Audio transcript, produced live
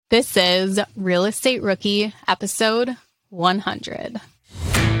This is Real Estate Rookie, episode 100.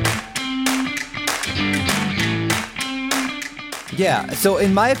 Yeah, so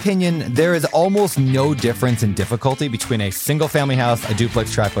in my opinion, there is almost no difference in difficulty between a single family house, a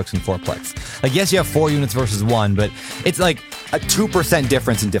duplex, triplex, and fourplex. Like, yes, you have 4 units versus 1, but it's like a 2%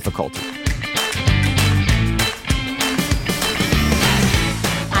 difference in difficulty.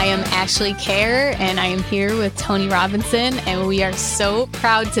 I am Ashley Kerr, and I am here with Tony Robinson, and we are so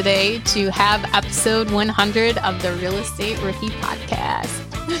proud today to have episode 100 of the Real Estate Rookie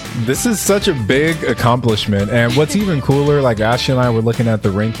podcast. This is such a big accomplishment. And what's even cooler, like Ashley and I were looking at the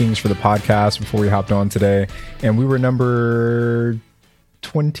rankings for the podcast before we hopped on today, and we were number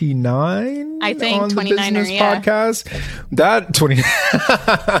 29, I think, on the 29er, business yeah. podcast.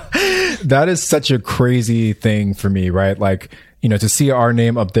 That is such a crazy thing for me, right? Like, you know, to see our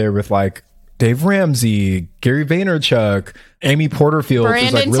name up there with like Dave Ramsey, Gary Vaynerchuk, Amy Porterfield, Brandon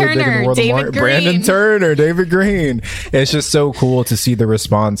is like really Turner, big in the world David of marketing. Green. Brandon Turner, David Green. It's just so cool to see the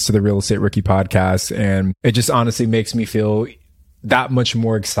response to the Real Estate Rookie podcast, and it just honestly makes me feel that much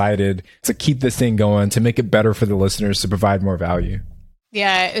more excited to keep this thing going, to make it better for the listeners, to provide more value.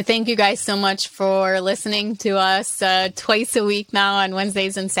 Yeah, thank you guys so much for listening to us twice a week now on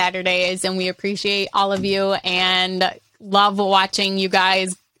Wednesdays and Saturdays, and we appreciate all of you and love watching you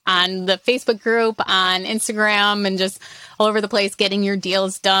guys on the Facebook group, on Instagram, and just all over the place, getting your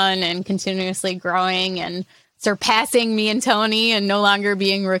deals done and continuously growing and surpassing me and Tony and no longer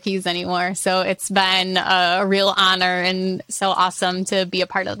being rookies anymore. So it's been a real honor and so awesome to be a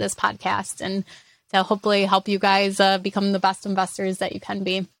part of this podcast and to hopefully help you guys become the best investors that you can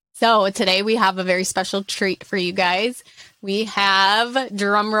be. So today we have a very special treat for you guys. We have,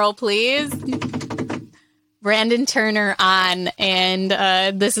 drum roll please, Brandon Turner on, and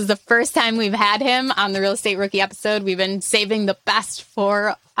this is the first time we've had him on the Real Estate Rookie episode. We've been saving the best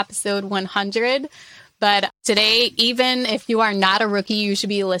for episode 100, but today, even if you are not a rookie, you should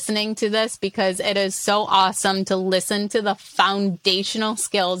be listening to this because it is so awesome to listen to the foundational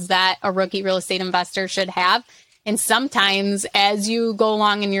skills that a rookie real estate investor should have. And sometimes as you go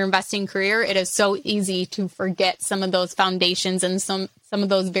along in your investing career, it is so easy to forget some of those foundations and some of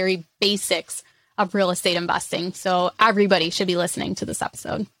those very basics of real estate investing. So everybody should be listening to this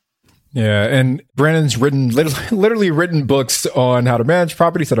episode. Yeah, and Brandon's literally written books on how to manage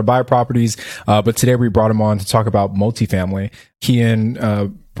properties, how to buy properties. But today we brought him on to talk about multifamily. He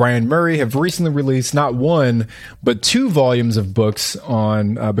and Brian Murray have recently released not 1, but 2 volumes of books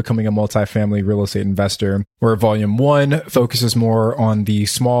on becoming a multifamily real estate investor, where volume 1 focuses more on the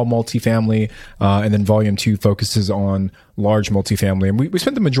small multifamily, and then volume 2 focuses on large multifamily. And we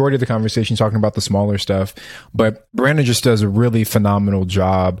spent the majority of the conversation talking about the smaller stuff, but Brandon just does a really phenomenal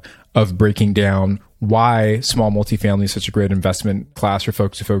job of breaking down why small multifamily is such a great investment class for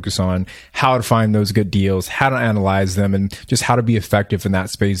folks to focus on, how to find those good deals, how to analyze them, and just how to be effective in that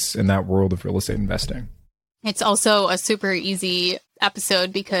space, in that world of real estate investing. It's also a super easy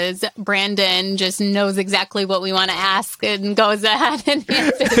episode because Brandon just knows exactly what we want to ask and goes ahead and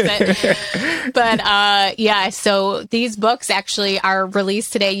answers it. But yeah, so these books actually are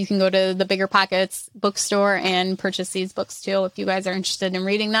released today. You can go to the Bigger Pockets bookstore and purchase these books too if you guys are interested in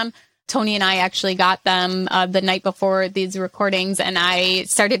reading them. Tony and I actually got them the night before these recordings, and I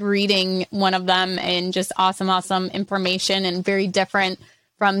started reading one of them, and just awesome information and very different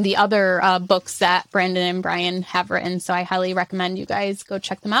from the other books that Brandon and Brian have written. So I highly recommend you guys go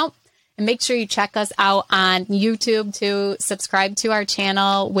check them out. And make sure you check us out on YouTube to subscribe to our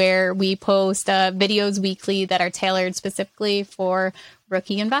channel, where we post videos weekly that are tailored specifically for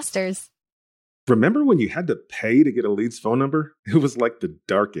rookie investors. Remember when you had to pay to get a lead's phone number? It was like the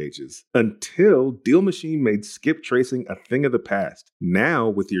dark ages, until Deal Machine made skip tracing a thing of the past. Now,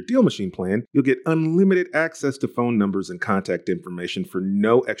 with your Deal Machine plan, you'll get unlimited access to phone numbers and contact information for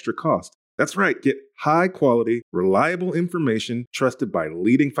no extra cost. That's right, get high-quality, reliable information trusted by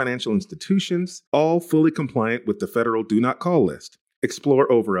leading financial institutions, all fully compliant with the federal Do Not Call list.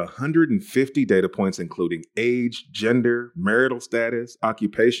 Explore over 150 data points, including age, gender, marital status,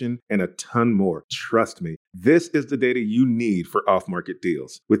 occupation, and a ton more. Trust me, this is the data you need for off-market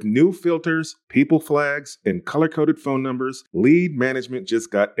deals. With new filters, people flags, and color-coded phone numbers, lead management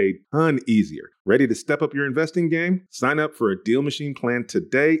just got a ton easier. Ready to step up your investing game? Sign up for a Deal Machine plan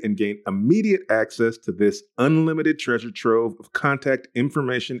today and gain immediate access to this unlimited treasure trove of contact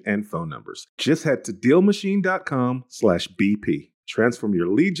information and phone numbers. Just head to DealMachine.com/BP. Transform your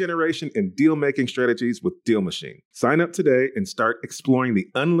lead generation and deal-making strategies with Deal Machine. Sign up today and start exploring the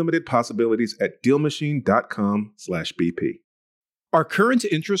unlimited possibilities at DealMachine.com/BP. Are current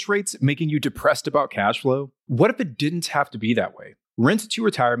interest rates making you depressed about cash flow? What if it didn't have to be that way? Rent to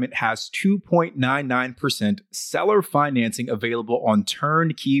Retirement has 2.99% seller financing available on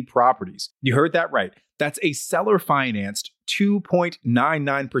turnkey properties. You heard that right. That's a seller financed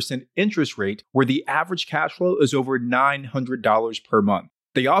 2.99% interest rate where the average cash flow is over $900 per month.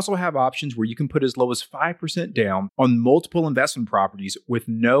 They also have options where you can put as low as 5% down on multiple investment properties with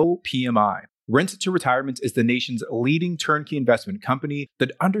no PMI. Rent to Retirement is the nation's leading turnkey investment company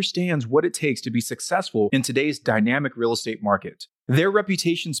that understands what it takes to be successful in today's dynamic real estate market. Their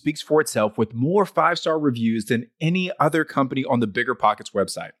reputation speaks for itself with more 5-star reviews than any other company on the BiggerPockets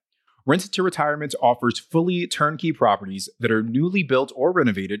website. Rent to Retirement offers fully turnkey properties that are newly built or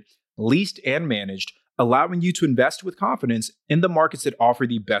renovated, leased and managed, allowing you to invest with confidence in the markets that offer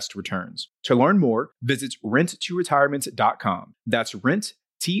the best returns. To learn more, visit renttoretirement.com. That's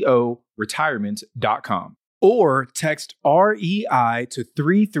renttoretirement.com. Or text REI to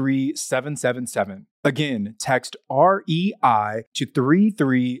 33777. Again, text REI to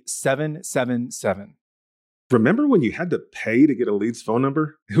 33777. Remember when you had to pay to get a lead's phone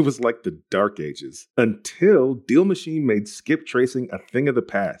number? It was like the dark ages. Until Deal Machine made skip tracing a thing of the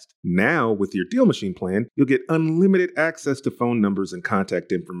past. Now, with your Deal Machine plan, you'll get unlimited access to phone numbers and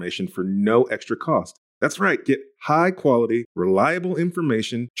contact information for no extra cost. That's right, get high-quality, reliable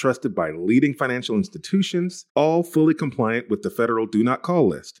information trusted by leading financial institutions, all fully compliant with the federal Do Not Call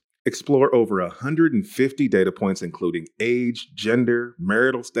list. Explore over 150 data points, including age, gender,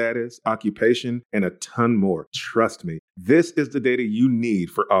 marital status, occupation, and a ton more. Trust me, this is the data you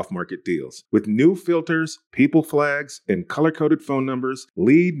need for off-market deals. With new filters, people flags, and color-coded phone numbers,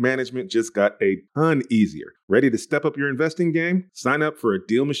 lead management just got a ton easier. Ready to step up your investing game? Sign up for a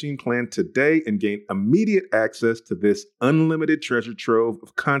Deal Machine plan today and gain immediate access to this unlimited treasure trove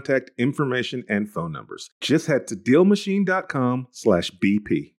of contact information and phone numbers. Just head to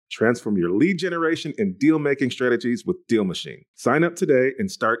DealMachine.com/BP. Transform your lead generation and deal-making strategies with Deal Machine. Sign up today and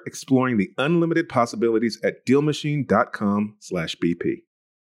start exploring the unlimited possibilities at DealMachine.com/BP.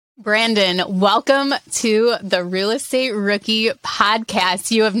 Brandon, welcome to the Real Estate Rookie podcast.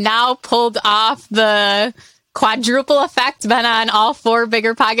 You have now pulled off the quadruple effect, been on all 4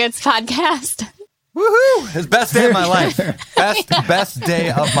 BiggerPockets podcasts. Woohoo! It's best day of my life. Best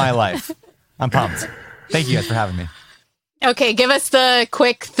day of my life. I'm pumped. Thank you guys for having me. Okay, give us the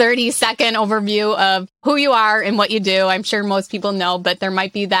quick 30-second overview of who you are and what you do. I'm sure most people know, but there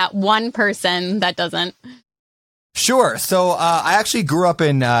might be that one person that doesn't. Sure. So I actually grew up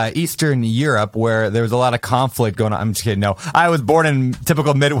in Eastern Europe where there was a lot of conflict going on. I'm just kidding. No, I was born in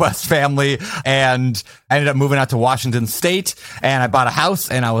typical Midwest family and I ended up moving out to Washington State and I bought a house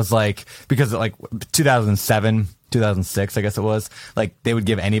and I was like, because like 2006, I guess it was, like they would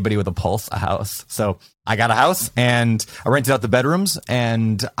give anybody with a pulse a house. So I got a house and I rented out the bedrooms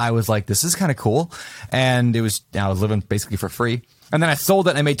and I was like, this is kind of cool. And I was living basically for free. And then I sold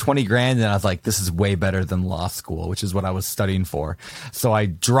it and I made 20 grand and I was like, this is way better than law school, which is what I was studying for. So I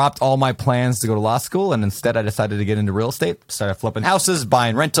dropped all my plans to go to law school and instead I decided to get into real estate, started flipping houses,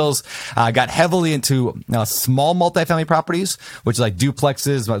 buying rentals. I got heavily into small multifamily properties, which is like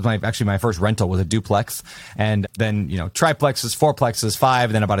duplexes. My first rental was a duplex and then, triplexes, fourplexes,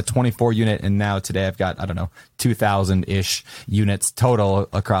 5, and then about a 24 unit. And now today I've got, 2,000-ish units total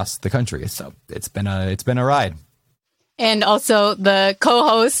across the country. So it's been a ride. And also the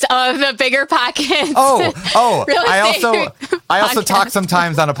co-host of the BiggerPockets. Oh! I also talk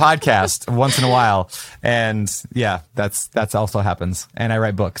sometimes on a podcast once in a while, and yeah, that's also happens. And I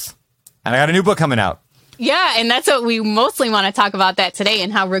write books, and I got a new book coming out. Yeah, and that's what we mostly want to talk about that today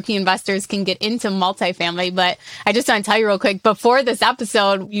and how rookie investors can get into multifamily. But I just want to tell you real quick, before this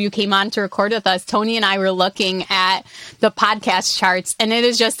episode, you came on to record with us, Tony and I were looking at the podcast charts, and it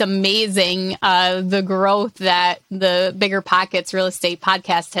is just amazing the growth that the BiggerPockets Real Estate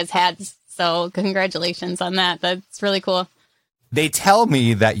Podcast has had. So congratulations on that. That's really cool. They tell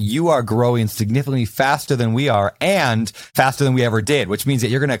me that you are growing significantly faster than we are and faster than we ever did, which means that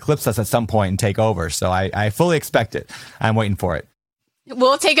you're going to eclipse us at some point and take over. So I fully expect it. I'm waiting for it.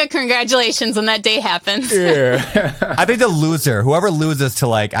 We'll take a congratulations when that day happens. Yeah. I think the loser, whoever loses to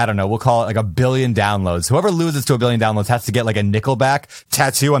we'll call it like 1 billion downloads. Whoever loses to 1 billion downloads has to get like a Nickelback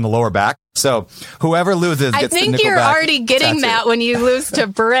tattoo on the lower back. So whoever loses gets the Nickelback. I think you're already getting tattoo. That when you lose to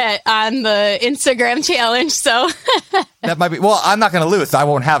Britt on the Instagram challenge. So that might be. Well, I'm not going to lose, so I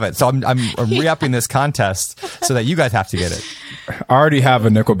won't have it. So I'm re-upping this contest so that you guys have to get it. I already have a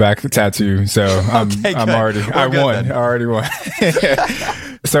Nickelback tattoo, so I already won.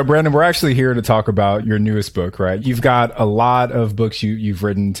 So Brandon, we're actually here to talk about your newest book, right? You've got a lot of books you've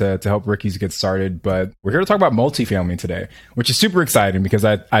written to help rookies get started, but we're here to talk about multifamily today, which is super exciting because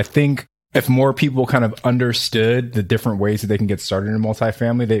I think if more people kind of understood the different ways that they can get started in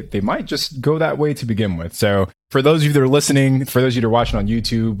multifamily, they might just go that way to begin with. So for those of you that are listening, for those of you that are watching on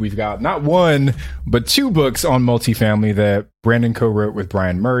YouTube, we've got not one, but two books on multifamily that Brandon co-wrote with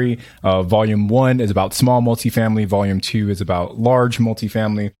Brian Murray. Volume 1 is about small multifamily. Volume 2 is about large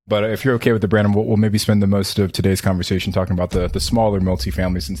multifamily. But if you're okay with it, Brandon, we'll maybe spend the most of today's conversation talking about the smaller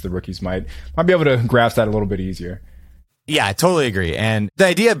multifamily, since the rookies might be able to grasp that a little bit easier. Yeah, I totally agree. And the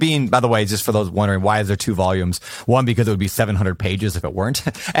idea being, by the way, just for those wondering, why is there 2 volumes? 1, because it would be 700 pages if it weren't.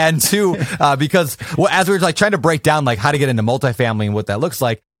 And 2, because as we were like trying to break down like how to get into multifamily and what that looks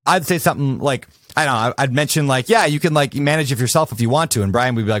like, I'd say something like, I don't know, I'd mention like, yeah, you can like manage it yourself if you want to. And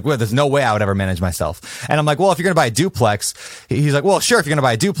Brian would be like, well, there's no way I would ever manage myself. And I'm like, well, if you're going to buy a duplex, he's like, well, sure, if you're going to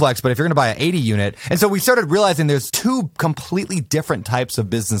buy a duplex, but if you're going to buy an 80 unit. And so we started realizing there's 2 completely different types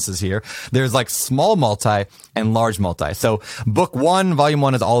of businesses here. There's like small multi and large multi. So book 1, volume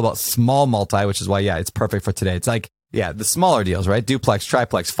 1 is all about small multi, which is why, yeah, it's perfect for today. It's like, yeah, the smaller deals, right? Duplex,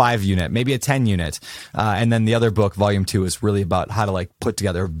 triplex, 5 unit, maybe a 10 unit. And then the other book, volume 2, is really about how to like put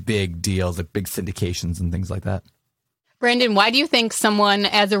together big deals, like big syndications and things like that. Brandon, why do you think someone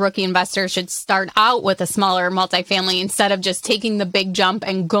as a rookie investor should start out with a smaller multifamily instead of just taking the big jump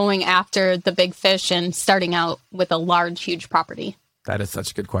and going after the big fish and starting out with a large, huge property? That is such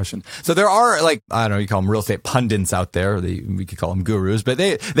a good question. So there are like, I don't know, you call them real estate pundits out there. We could call them gurus, but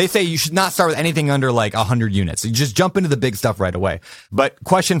they say you should not start with anything under like 100 units. You just jump into the big stuff right away. But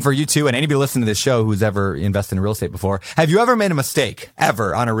question for you two and anybody listening to this show who's ever invested in real estate before, have you ever made a mistake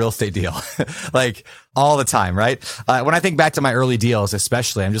ever on a real estate deal? Like all the time, right? When I think back to my early deals,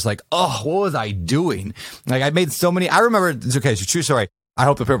 especially, I'm just like, oh, what was I doing? Like I made so many, I remember, it's okay, it's a true story. I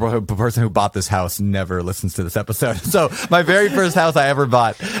hope the person who bought this house never listens to this episode. So my very first house I ever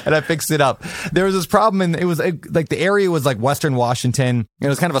bought, and I fixed it up. There was this problem, and it was like the area was like Western Washington. It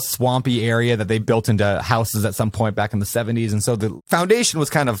was kind of a swampy area that they built into houses at some point back in the 70s. And so the foundation was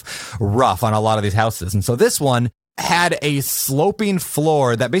kind of rough on a lot of these houses. And so this one had a sloping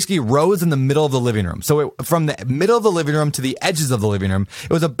floor that basically rose in the middle of the living room. So from the middle of the living room to the edges of the living room, it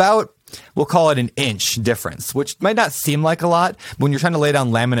was about, we'll call it an inch difference, which might not seem like a lot. But when you're trying to lay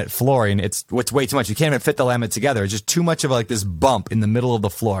down laminate flooring, it's way too much. You can't even fit the laminate together. It's just too much of like this bump in the middle of the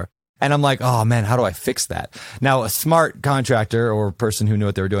floor. And I'm like, oh man, how do I fix that? Now, a smart contractor or person who knew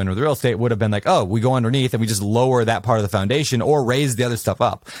what they were doing with real estate would have been like, oh, we go underneath and we just lower that part of the foundation or raise the other stuff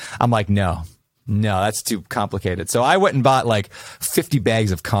up. I'm like, no, that's too complicated. So I went and bought like 50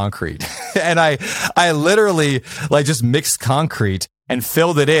 bags of concrete and I literally like just mixed concrete and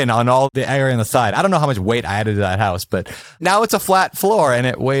filled it in on all the area on the side. I don't know how much weight I added to that house, but now it's a flat floor and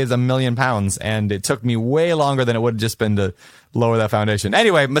it weighs 1,000,000 pounds. And it took me way longer than it would have just been to lower that foundation.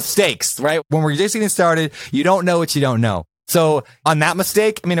 Anyway, mistakes, right? When we're just getting started, you don't know what you don't know. So on that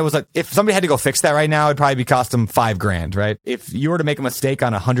mistake, I mean, it was like, if somebody had to go fix that right now, it'd probably cost them $5,000, right? If you were to make a mistake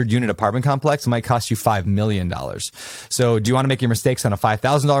on a 100-unit apartment complex, it might cost you $5 million. So do you want to make your mistakes on a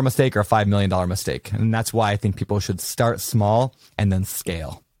 $5,000 mistake or a $5 million mistake? And that's why I think people should start small and then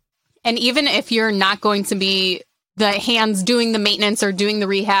scale. And even if you're not going to be the hands doing the maintenance or doing the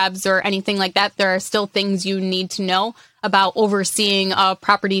rehabs or anything like that, there are still things you need to know about overseeing a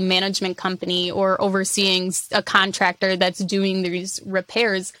property management company or overseeing a contractor that's doing these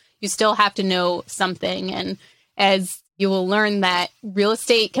repairs. You still have to know something. And as you will learn that real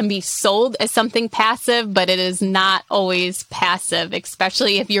estate can be sold as something passive, but it is not always passive,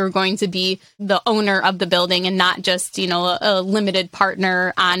 especially if you're going to be the owner of the building and not just, a limited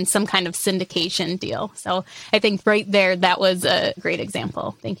partner on some kind of syndication deal. So I think right there, that was a great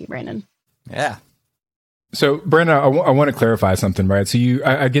example. Thank you, Brandon. Yeah. So, Brandon, I want to clarify something, right? So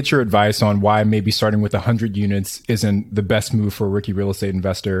I get your advice on why maybe starting with 100 units isn't the best move for a rookie real estate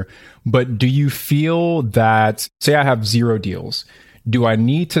investor. But do you feel that, say I have 0 deals, do I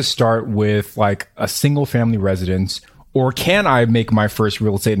need to start with like a single family residence, or can I make my first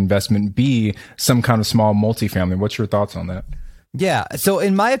real estate investment be some kind of small multifamily? What's your thoughts on that? Yeah. So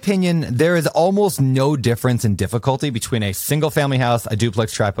in my opinion, there is almost no difference in difficulty between a single family house, a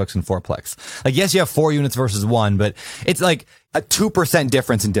duplex, triplex, and fourplex. Like, yes, you have 4 units versus 1, but it's like a 2%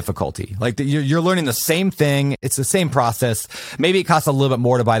 difference in difficulty. Like you're learning the same thing. It's the same process. Maybe it costs a little bit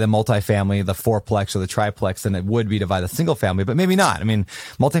more to buy the multifamily, the fourplex or the triplex than it would be to buy the single family, but maybe not. I mean,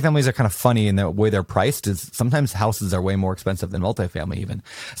 multifamilies are kind of funny in the way they're priced. Is sometimes houses are way more expensive than multifamily even.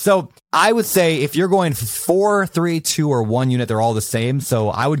 So I would say if you're going 4, 3, 2, or 1 unit, they're all the same. So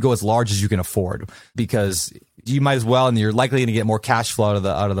I would go as large as you can afford because you might as well, and you're likely going to get more cash flow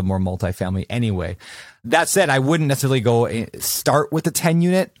out of the more multifamily anyway. That said, I wouldn't necessarily go start with the 10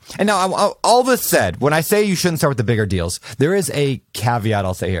 unit. And now all this said, when I say you shouldn't start with the bigger deals, there is a caveat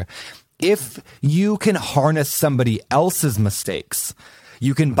I'll say here. if you can harness somebody else's mistakes,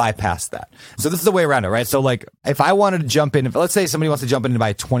 you can bypass that. So this is the way around it, right? So like if I wanted to jump in, let's say somebody wants to jump in and buy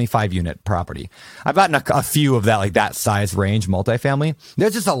a 25 unit property. I've gotten a few of that, like that size range multifamily.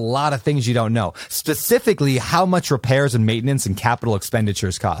 There's just a lot of things you don't know. Specifically, how much repairs and maintenance and capital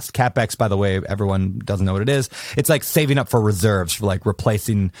expenditures cost. CapEx, by the way, everyone doesn't know what it is. It's like saving up for reserves for like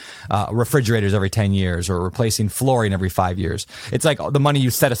replacing refrigerators every 10 years or replacing flooring every 5 years. It's like the money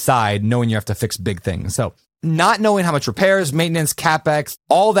you set aside knowing you have to fix big things. So not knowing how much repairs, maintenance, CapEx,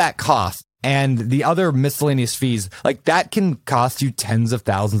 all that costs, and the other miscellaneous fees, like that can cost you tens of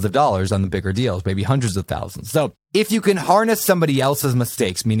thousands of dollars on the bigger deals, maybe hundreds of thousands. So if you can harness somebody else's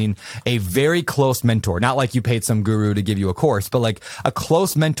mistakes, meaning a very close mentor, not like you paid some guru to give you a course, but like a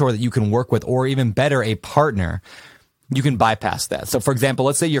close mentor that you can work with, or even better, a partner, you can bypass that. So for example,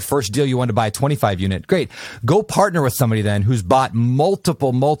 let's say your first deal, you want to buy a 25 unit. Great. Go partner with somebody then who's bought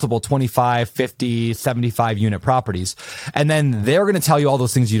multiple 25, 50, 75 unit properties. And then they're going to tell you all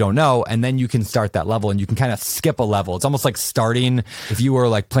those things you don't know. And then you can start that level and you can kind of skip a level. It's almost like starting, if you were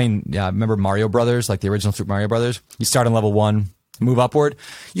like playing, remember Mario Brothers, like the original Super Mario Brothers? You start on level 1. Move upward.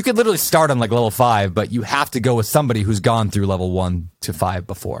 You could literally start on like level 5, but you have to go with somebody who's gone through level 1 to 5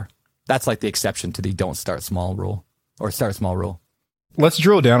 before. That's like the exception to the don't start small rule. Or start small rule. Let's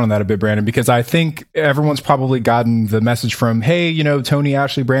drill down on that a bit, Brandon, because I think everyone's probably gotten the message from, hey, you know, Tony,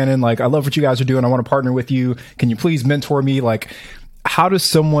 Ashley, Brandon, like, I love what you guys are doing. I want to partner with you. Can you please mentor me? Like, how does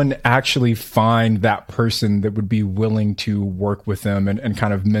someone actually find that person that would be willing to work with them and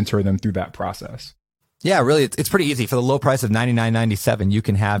kind of mentor them through that process? Yeah, really, it's pretty easy. For the low price of $99.97, you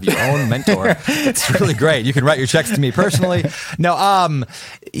can have your own mentor. It's really great. You can write your checks to me personally. No,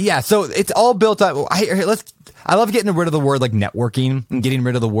 yeah. So it's all built up. I love getting rid of the word like networking and getting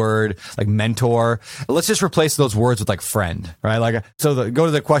rid of the word like mentor. Let's just replace those words with like friend, right? Like, so go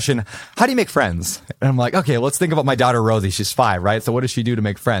to the question, how do you make friends? And I'm like, okay, let's think about my daughter Rosie. She's 5, right? So what does she do to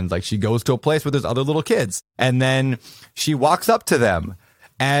make friends? Like she goes to a place where there's other little kids and then she walks up to them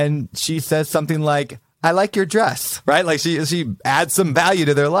and she says something like, I like your dress, right? Like she adds some value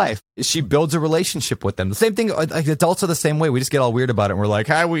to their life. She builds a relationship with them. The same thing, like adults are the same way. We just get all weird about it. And we're like,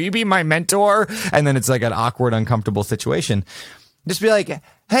 hey, will you be my mentor? And then it's like an awkward, uncomfortable situation. Just be like,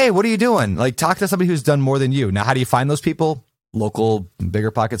 hey, what are you doing? Like talk to somebody who's done more than you. Now, how do you find those people? Local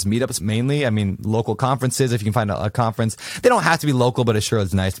Bigger Pockets meetups mainly. I mean, local conferences, if you can find a conference. They don't have to be local, but it sure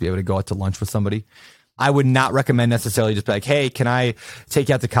is nice to be able to go out to lunch with somebody. I would not recommend necessarily just be like, hey, can I take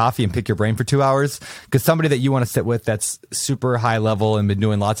you out to coffee and pick your brain for 2 hours? Because somebody that you want to sit with that's super high level and been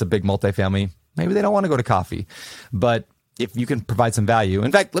doing lots of big multifamily, maybe they don't want to go to coffee. But if you can provide some value.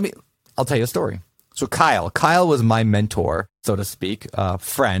 In fact, I'll tell you a story. So Kyle was my mentor, so to speak,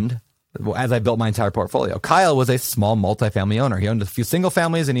 friend, as I built my entire portfolio. Kyle was a small multifamily owner. He owned a few single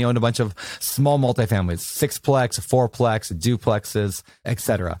families and he owned a bunch of small multifamilies, 6-plex, 4-plex, duplexes,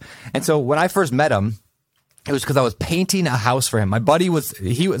 etc. And so when I first met him, it was because I was painting a house for him. My friend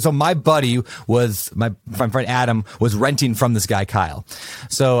Adam was renting from this guy, Kyle.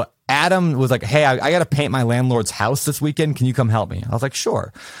 So Adam was like, hey, I got to paint my landlord's house this weekend. Can you come help me? I was like,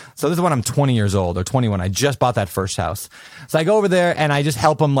 sure. So this is when I'm 20 years old or 21. I just bought that first house. So I go over there and I just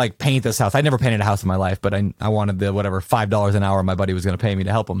help him like paint this house. I never painted a house in my life, but I wanted the whatever $5 an hour my buddy was going to pay me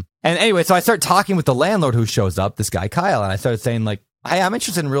to help him. And anyway, so I start talking with the landlord who shows up, this guy, Kyle. And I started saying like, hey, I'm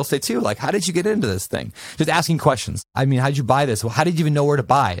interested in real estate too. Like, how did you get into this thing? Just asking questions. I mean, how did you buy this? Well, how did you even know where to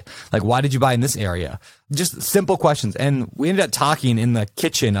buy it? Like, why did you buy in this area? Just simple questions. And we ended up talking in the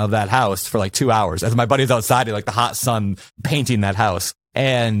kitchen of that house for like 2 hours as my buddy's outside in like the hot sun painting that house.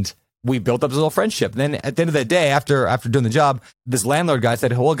 And we built up this little friendship. Then at the end of the day, after doing the job, this landlord guy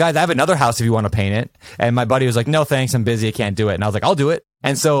said, well, guys, I have another house if you want to paint it. And my buddy was like, no, thanks. I'm busy. I can't do it. And I was like, I'll do it.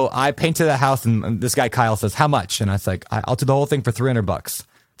 And so I painted the house and this guy, Kyle, says, how much? And I was like, I'll do the whole thing for $300.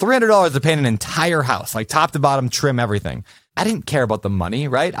 $300 to paint an entire house, like top to bottom, trim everything. I didn't care about the money,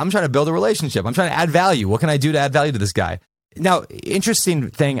 right? I'm trying to build a relationship. I'm trying to add value. What can I do to add value to this guy? Now,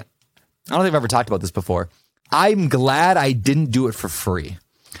 interesting thing. I don't think I've ever talked about this before. I'm glad I didn't do it for free,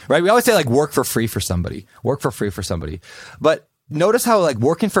 right? We always say like work for free for somebody, but notice how like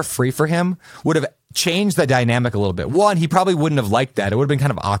working for free for him would have changed the dynamic a little bit. One, he probably wouldn't have liked that. It would have been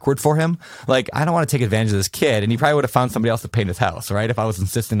kind of awkward for him. Like, I don't want to take advantage of this kid. And he probably would have found somebody else to paint his house, right? If I was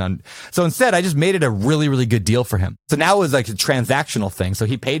insistent on. So instead, I just made it a really, really good deal for him. So now it was like a transactional thing. So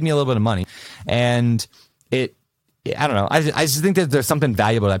he paid me a little bit of money and I don't know. I just think that there's something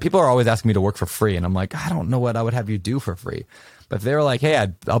valuable to that. People are always asking me to work for free. And I'm like, I don't know what I would have you do for free. But if they were like, hey,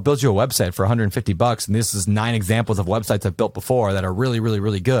 I'll build you a website for $150 and this is 9 examples of websites I've built before that are really, really,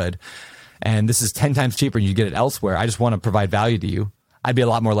 really good. And this is 10 times cheaper and you get it elsewhere. I just want to provide value to you. I'd be a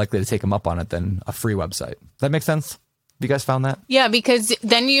lot more likely to take them up on it than a free website. Does that make sense? Have you guys found that? Yeah, because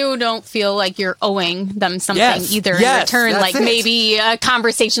then you don't feel like you're owing them something either in return. Like it. Maybe a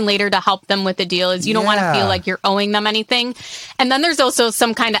conversation later to help them with the deal is you don't want to feel like you're owing them anything. And then there's also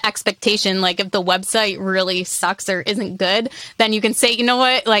some kind of expectation. Like if the website really sucks or isn't good, then you can say, you know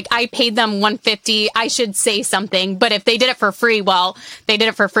what, like I paid them $150. I should say something. But if they did it for free, well, they did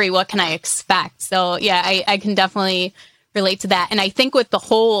it for free. What can I expect? So yeah, I can definitely relate to that. And I think with the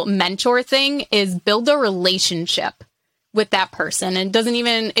whole mentor thing is build a relationship with that person. And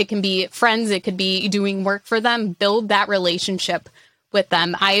it can be friends, it could be doing work for them, build that relationship with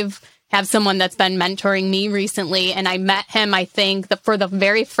them. I've have someone that's been mentoring me recently, and I met him, I think, for the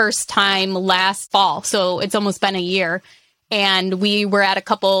very first time last fall. So it's almost been a year. And we were at a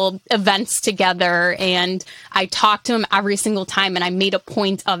couple events together, and I talked to him every single time, and I made a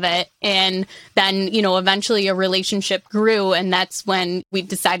point of it. And then, eventually a relationship grew, and that's when we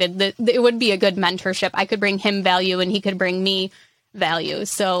decided that it would be a good mentorship. I could bring him value, and he could bring me value.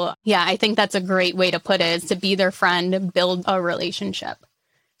 So, yeah, I think that's a great way to put it, is to be their friend, build a relationship.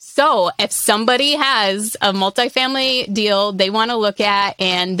 So if somebody has a multifamily deal they want to look at,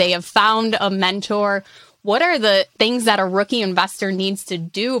 and they have found a mentor, what are the things that a rookie investor needs to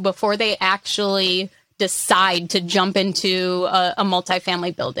do before they actually decide to jump into a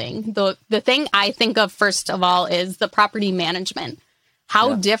multifamily building? The thing I think of first of all is the property management.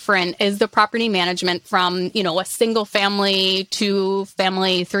 How different is the property management from, a single family, 2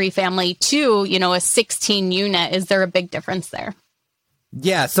 family, 3 family to, a 16 unit? Is there a big difference there?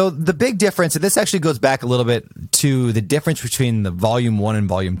 Yeah, so the big difference, and this actually goes back a little bit to the difference between the volume 1 and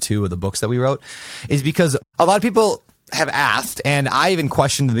volume 2 of the books that we wrote, is because a lot of people have asked, and I even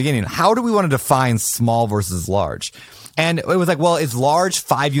questioned in the beginning, how do we want to define small versus large? And it was like, well, is large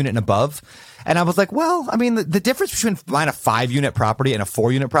 5 unit and above? And I was like, well, I mean, the difference between buying a 5 unit property and a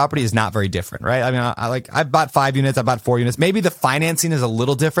 4 unit property is not very different, right? I mean, I bought 5 units, I bought 4 units. Maybe the financing is a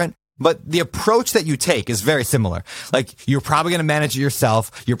little different, but the approach that you take is very similar. Like, you're probably going to manage it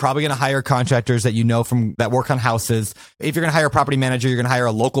yourself. You're probably going to hire contractors that that work on houses. If you're going to hire a property manager, you're going to hire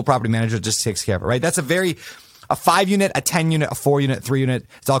a local property manager that just takes care of it, right? That's a 5 unit, a 10 unit, a 4 unit, 3 unit.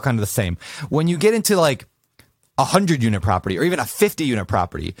 It's all kind of the same. When you get into like 100 unit property or even a 50 unit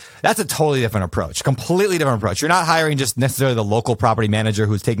property, that's a totally different approach, completely different approach. You're not hiring just necessarily the local property manager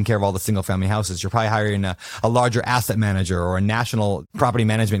who's taking care of all the single family houses. You're probably hiring a larger asset manager or a national property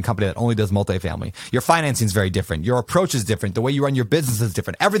management company that only does multifamily. Your financing is very different. Your approach is different. The way you run your business is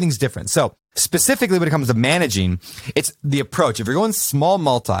different. Everything's different. So specifically when it comes to managing, it's the approach. If you're going small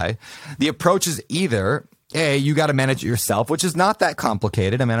multi, the approach is either you got to manage it yourself, which is not that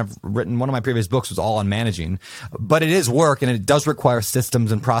complicated. I mean, I've written one of my previous books was all on managing, but it is work and it does require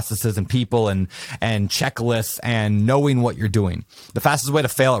systems and processes and people and checklists and knowing what you're doing. The fastest way to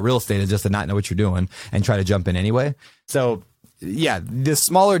fail at real estate is just to not know what you're doing and try to jump in anyway. So yeah, the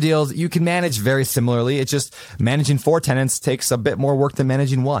smaller deals you can manage very similarly. It's just managing 4 tenants takes a bit more work than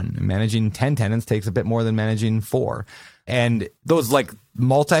managing 1. Managing 10 tenants takes a bit more than managing 4. And those like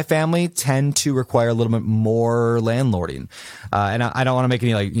multifamily tend to require a little bit more landlording. And I don't want to make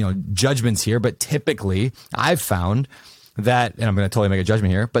any judgments here, but typically I've found that, and I'm going to totally make a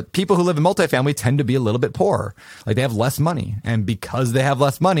judgment here, but people who live in multifamily tend to be a little bit poorer. Like they have less money. And because they have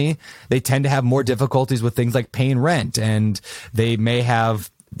less money, they tend to have more difficulties with things like paying rent. And they have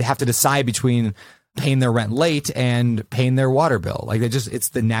to decide between paying their rent late and paying their water bill. Like it's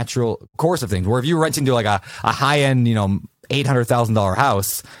the natural course of things. Where if you're renting to like a high end, $800,000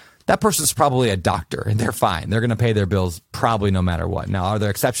 house, that person's probably a doctor and they're fine. They're going to pay their bills probably no matter what. Now, are there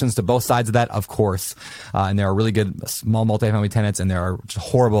exceptions to both sides of that? Of course. And there are really good small multifamily tenants and there are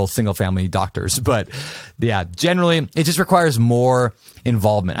horrible single family doctors. But yeah, generally it just requires more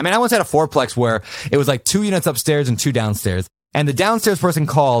involvement. I mean, I once had a 4-plex where it was like 2 units upstairs and 2 downstairs. And the downstairs person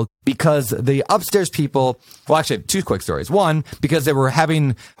called because the upstairs people, well, actually 2 quick stories. One, because they were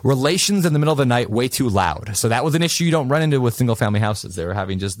having relations in the middle of the night way too loud. So that was an issue you don't run into with single family houses. They were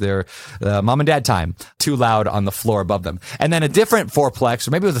having just their mom and dad time too loud on the floor above them. And then a different 4-plex,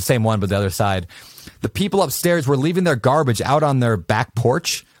 or maybe it was the same one, but the other side, the people upstairs were leaving their garbage out on their back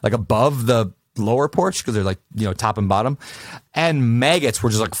porch, like above the lower porch, because they're like, top and bottom. And maggots were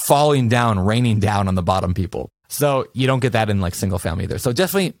just like falling down, raining down on the bottom people. So you don't get that in like single family either. So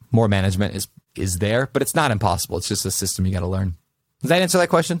definitely more management is there, but it's not impossible. It's just a system you got to learn. Does that answer that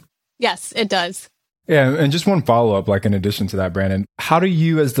question? Yes, it does. Yeah. And just one follow up, like in addition to that, Brandon, how do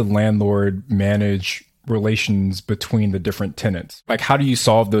you as the landlord manage relations between the different tenants? Like, how do you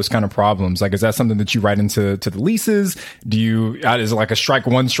solve those kind of problems? Like, is that something that you write into the leases? Is it like a strike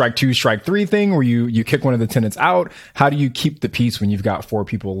one, strike two, strike three thing where you kick one of the tenants out? How do you keep the peace when you've got 4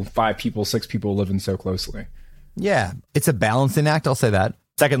 people, 5 people, 6 people living so closely? Yeah, it's a balancing act. I'll say that.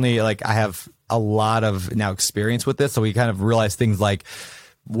 Secondly, like I have a lot of now experience with this. So we kind of realize things like,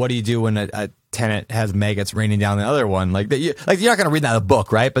 what do you do when a tenant has maggots raining down the other one? You're not going to read that in a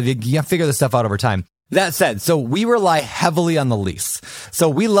book, right? But you have to figure this stuff out over time. That said, so we rely heavily on the lease. So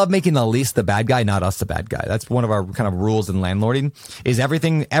we love making the lease the bad guy, not us the bad guy. That's one of our kind of rules in landlording is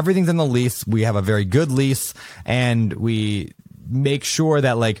everything's in the lease. We have a very good lease and we make sure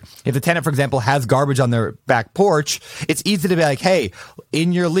that like if the tenant, for example, has garbage on their back porch, it's easy to be like, hey,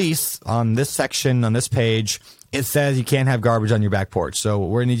 in your lease on this section, on this page, it says you can't have garbage on your back porch. So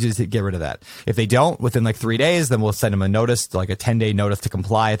we're going to need you to get rid of that. If they don't within like 3 days, then we'll send them a notice, like a 10-day notice to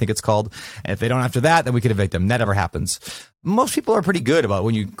comply, I think it's called. And if they don't after that, then we can evict them. That never happens. Most people are pretty good about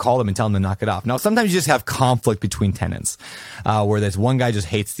when you call them and tell them to knock it off. Now, sometimes you just have conflict between tenants, where there's one guy just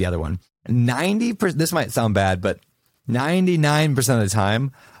hates the other one. 90%, this might sound bad, but 99% of the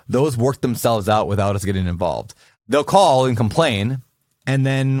time, those work themselves out without us getting involved. They'll call and complain, and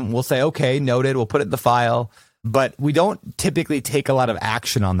then we'll say, okay, noted, we'll put it in the file. But we don't typically take a lot of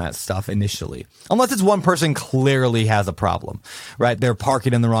action on that stuff initially, unless it's one person clearly has a problem, right? They're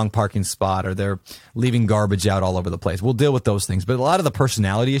parking in the wrong parking spot or they're leaving garbage out all over the place. We'll deal with those things. But a lot of the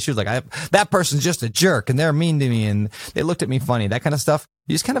personality issues, like that person's just a jerk and they're mean to me and they looked at me funny, that kind of stuff,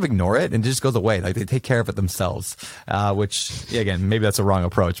 you just kind of ignore it and it just goes away. Like they take care of it themselves, which again, maybe that's a wrong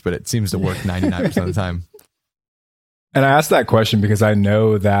approach, but it seems to work 99% of the time. And I asked that question because I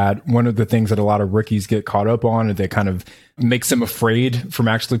know that one of the things that a lot of rookies get caught up on and that kind of makes them afraid from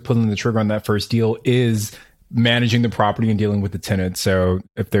actually pulling the trigger on that first deal is managing the property and dealing with the tenant. So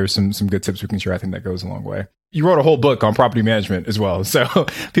if there's some good tips we can share, I think that goes a long way. You wrote a whole book on property management as well. So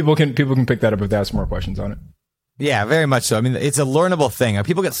people can pick that up if they ask more questions on it. Yeah, very much so. I mean, it's a learnable thing.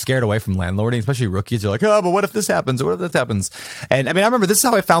 People get scared away from landlording, especially rookies. They're like, oh, but what if this happens? Or what if this happens? And I mean, I remember this is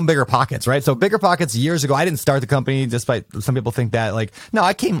how I found Bigger Pockets, right? So Bigger Pockets years ago, I didn't start the company, despite some people think that. Like, no,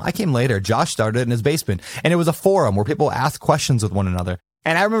 I came later. Josh started it in his basement. And it was a forum where people asked questions with one another.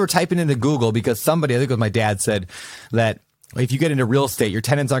 And I remember typing into Google because somebody, I think it was my dad, said that if you get into real estate, your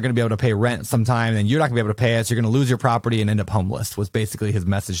tenants aren't going to be able to pay rent sometime, and you're not going to be able to pay it, so you're going to lose your property and end up homeless, was basically his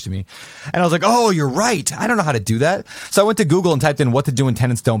message to me. And I was like, oh, you're right. I don't know how to do that. So I went to Google and typed in what to do when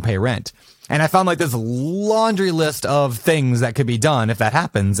tenants don't pay rent. And I found like this laundry list of things that could be done if that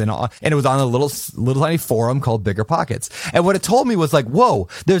happens. And it was on a little tiny forum called Bigger Pockets. And what it told me was like, whoa,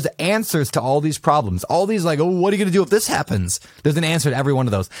 there's answers to all these problems. All these like, oh, what are you going to do if this happens? There's an answer to every one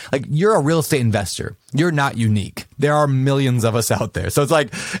of those. Like, you're a real estate investor. You're not unique. There are millions of us out there. So it's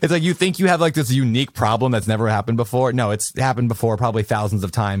like you think you have like this unique problem that's never happened before. No, it's happened before probably thousands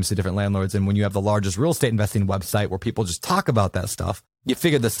of times to different landlords. And when you have the largest real estate investing website where people just talk about that stuff, you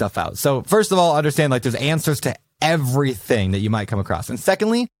figure this stuff out. So first of all, understand like there's answers to everything that you might come across. And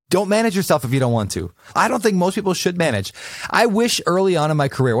secondly, don't manage yourself if you don't want to. I don't think most people should manage. I wish early on in my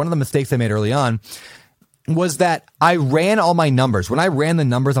career, one of the mistakes I made early on was that I ran all my numbers. When I ran the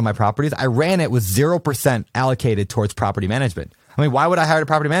numbers on my properties, I ran it with 0% allocated towards property management. I mean, why would I hire a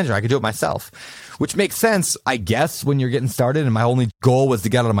property manager? I could do it myself, which makes sense, I guess, when you're getting started. And my only goal was to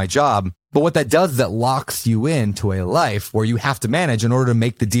get out of my job. But what that does is that locks you into a life where you have to manage in order to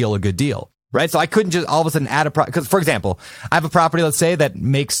make the deal a good deal, right? So I couldn't just all of a sudden add because for example, I have a property, let's say, that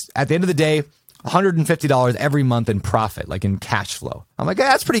makes at the end of the day, $150 every month in profit, like in cash flow. I'm like, yeah,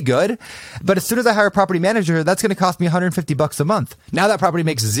 that's pretty good. But as soon as I hire a property manager, that's going to cost me $150 a month. Now that property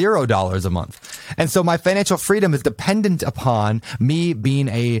makes $0 a month. And so my financial freedom is dependent upon me being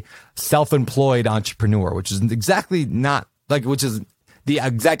a self-employed entrepreneur, which is exactly not like, which is the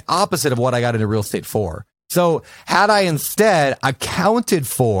exact opposite of what I got into real estate for. So had I instead accounted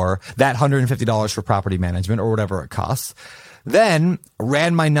for that $150 for property management or whatever it costs, then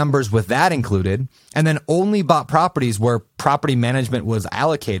ran my numbers with that included, and then only bought properties where property management was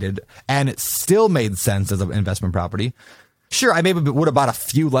allocated and it still made sense as an investment property. Sure, I maybe would have bought a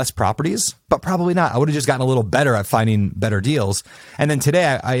few less properties, but probably not. I would have just gotten a little better at finding better deals. And then today,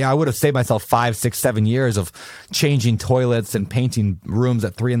 I would have saved myself 5, 6, 7 years of changing toilets and painting rooms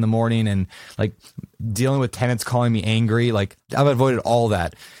at 3 a.m. and like dealing with tenants calling me angry. Like I've avoided all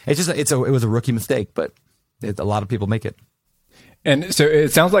that. It was a rookie mistake, but a lot of people make it. And so it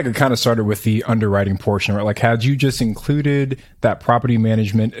sounds like it kind of started with the underwriting portion, right? Like, had you just included that property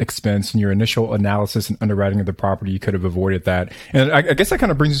management expense in your initial analysis and underwriting of the property, you could have avoided that. And I guess that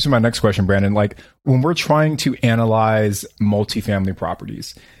kind of brings us to my next question, Brandon. Like, when we're trying to analyze multifamily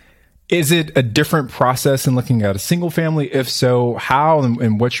properties, Is it a different process in looking at a single family? If so, how,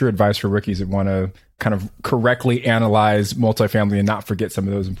 and what's your advice for rookies that want to kind of correctly analyze multifamily and not forget some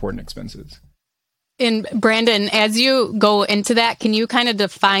of those important expenses? And Brandon, as you go into that, can you kind of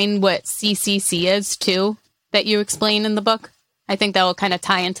define what CCC is too, that you explain in the book? I think that will kind of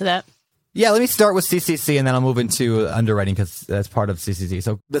tie into that. Yeah, let me start with CCC and then I'll move into underwriting because that's part of CCC.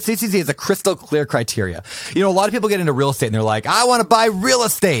 So the CCC is a crystal clear criteria. You know, a lot of people get into real estate and they're like, I want to buy real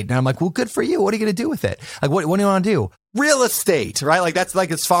estate. And I'm like, well, good for you. What are you going to do with it? Like, what do you want to do? Real estate, right? Like that's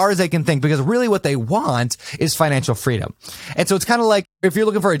like as far as they can think because really what they want is financial freedom. And so it's kind of like if you're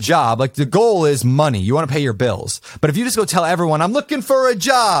looking for a job, like the goal is money. You want to pay your bills. But if you just go tell everyone, I'm looking for a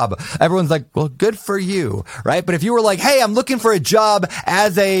job, everyone's like, well, good for you, right? But if you were like, hey, I'm looking for a job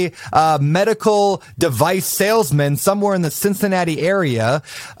as a medical device salesman somewhere in the Cincinnati area,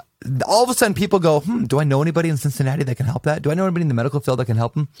 all of a sudden people go, do I know anybody in Cincinnati that can help that? Do I know anybody in the medical field that can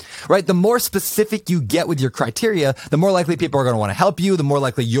help them? Right? The more specific you get with your criteria, the more likely people are going to want to help you, the more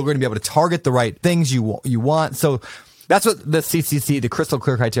likely you're going to be able to target the right things you want. So that's what the CCC, the crystal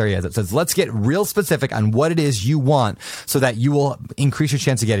clear criteria is. It says, let's get real specific on what it is you want so that you will increase your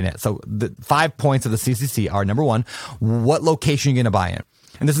chance of getting it. So the 5 points of the CCC are, number one, what location you're going to buy in.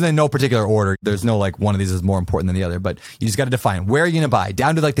 And this is in no particular order. There's no like one of these is more important than the other, but you just got to define where you're going to buy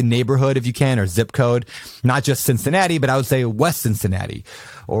down to like the neighborhood if you can, or zip code, not just Cincinnati, but I would say West Cincinnati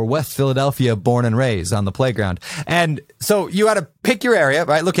or West Philadelphia, born and raised on the playground. And so you got to pick your area,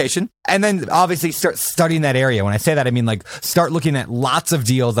 right? Location. And then obviously start studying that area. When I say that, I mean like start looking at lots of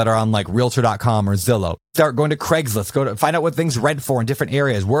deals that are on like realtor.com or Zillow. Start going to Craigslist, go to find out what things rent for in different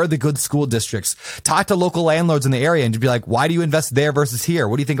areas. Where are the good school districts? Talk to local landlords in the area and just be like, why do you invest there versus here?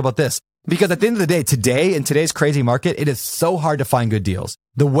 What do you think about this? Because at the end of the day, today, in today's crazy market, it is so hard to find good deals.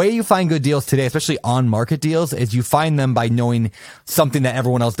 The way you find good deals today, especially on market deals, is you find them by knowing something that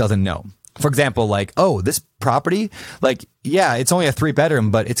everyone else doesn't know. For example, like, oh, this property, like, yeah, it's only a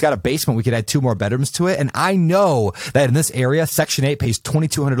 3-bedroom, but it's got a basement. We could add 2 more bedrooms to it. And I know that in this area, Section 8 pays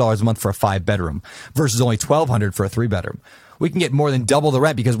 $2,200 a month for a 5-bedroom versus only $1,200 for a 3-bedroom. We can get more than double the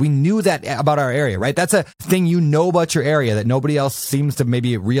rent because we knew that about our area, right? That's a thing you know about your area that nobody else seems to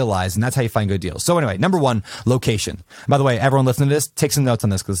maybe realize. And that's how you find good deals. So anyway, number one, location. By the way, everyone listening to this, take some notes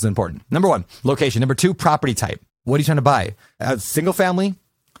on this because it's important. Number one, location. Number two, property type. What are you trying to buy? A single family,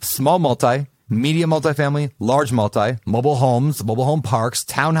 small multi, medium multifamily, large multi, mobile homes, mobile home parks,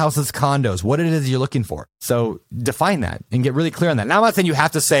 townhouses, condos, what it is you're looking for. So define that and get really clear on that. Now I'm not saying you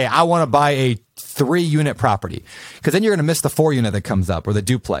have to say, I want to buy a 3-unit property, because then you're going to miss the 4-unit that comes up or the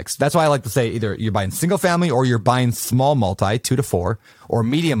duplex. That's why I like to say either you're buying single family or you're buying small multi, 2 to 4, or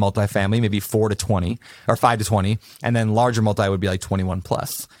medium multifamily, maybe 4 to 20 or 5 to 20. And then larger multi would be like 21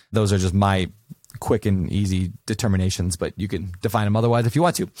 plus. Those are just my quick and easy determinations, but you can define them otherwise if you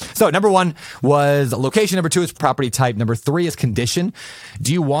want to. So number one was location. Number two is property type. Number three is condition.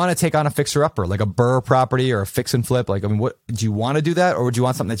 Do you want to take on a fixer upper, like a BRRRR property or a fix and flip? Like, I mean, what do you want to do that? Or would you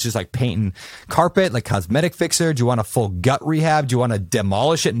want something that's just like painting carpet, like cosmetic fixer? Do you want a full gut rehab? Do you want to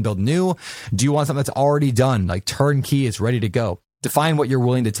demolish it and build new? Do you want something that's already done, like turnkey, it's ready to go? Define what you're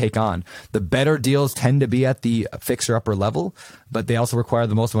willing to take on. The better deals tend to be at the fixer upper level, but they also require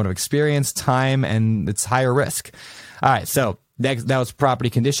the most amount of experience, time, and it's higher risk. All right. So next, that was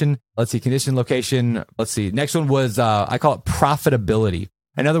property condition. Let's see, condition, location. Let's see. Next one was, I call it profitability.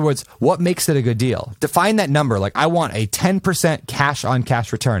 In other words, what makes it a good deal? Define that number. Like, I want a 10% cash on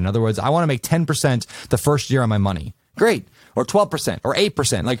cash return. In other words, I want to make 10% the first year on my money. Great. Or 12% or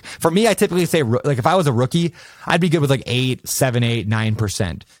 8%. Like for me, I typically say, like if I was a rookie, I'd be good with like 8, 7, 8,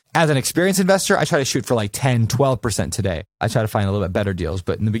 9%. As an experienced investor, I try to shoot for like 10, 12% today. I try to find a little bit better deals,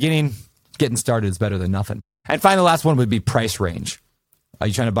 but in the beginning, getting started is better than nothing. And finally, the last one would be price range. Are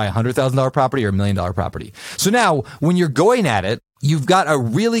you trying to buy a $100,000 property or a $1 million property? So now when you're going at it, you've got a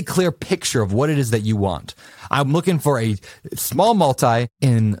really clear picture of what it is that you want. I'm looking for a small multi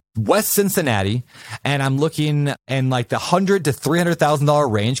in West Cincinnati, and I'm looking in like the $100,000 to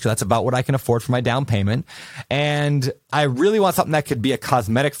 $300,000 range, because that's about what I can afford for my down payment. And I really want something that could be a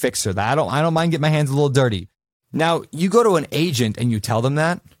cosmetic fixer that I don't mind getting my hands a little dirty. Now, you go to an agent and you tell them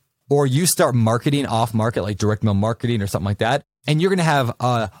that, or you start marketing off market, like direct mail marketing or something like that, and you're going to have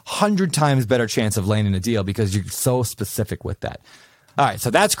 100 times better chance of landing a deal because you're so specific with that. All right.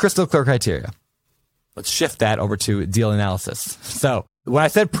 So that's crystal clear criteria. Let's shift that over to deal analysis. So when I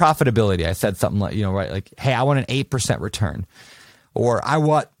said profitability, I said something like, like, hey, I want an 8% return, or I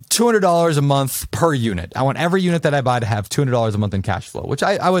want $200 a month per unit. I want every unit that I buy to have $200 a month in cash flow, which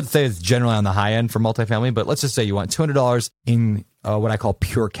I would say is generally on the high end for multifamily, but let's just say you want $200 in what I call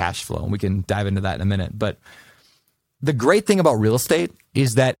pure cash flow. And we can dive into that in a minute. But the great thing about real estate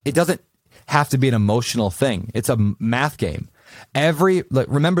is that it doesn't have to be an emotional thing. It's a math game.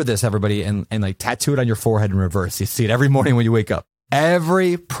 Remember this, everybody, and like tattoo it on your forehead in reverse. You see it every morning when you wake up.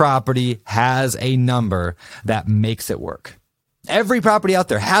 Every property has a number that makes it work. Every property out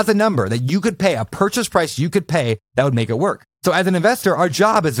there has a number that you could pay, a purchase price you could pay that would make it work. So as an investor, our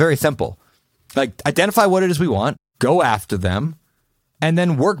job is very simple. Like, identify what it is we want, go after them, and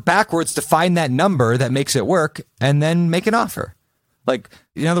then work backwards to find that number that makes it work, and then make an offer. Like,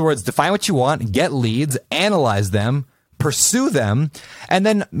 in other words, define what you want, get leads, analyze them, pursue them, and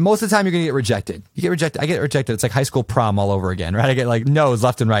then most of the time you're going to get rejected. You get rejected. I get rejected. It's like high school prom all over again, right? I get like no's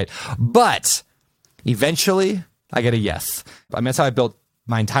left and right. But eventually I get a yes. I mean, that's how I built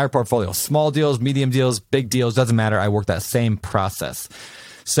my entire portfolio. Small deals, medium deals, big deals, doesn't matter. I work that same process.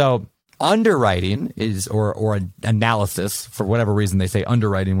 So underwriting is, or analysis, for whatever reason they say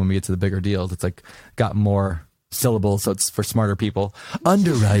underwriting when we get to the bigger deals. It's like got more syllables, so it's for smarter people.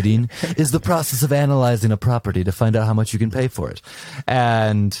 Underwriting is the process of analyzing a property to find out how much you can pay for it.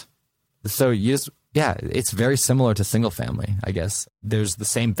 And so it's very similar to single family, I guess. There's the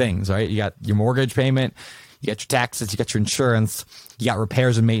same things, right? You got your mortgage payment, you got your taxes, you got your insurance, you got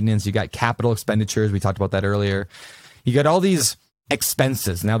repairs and maintenance, you got capital expenditures. We talked about that earlier. You got all these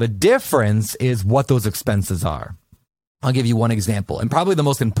expenses. Now, the difference is what those expenses are. I'll give you one example, and probably the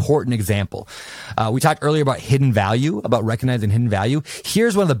most important example. We talked earlier about hidden value, about recognizing hidden value.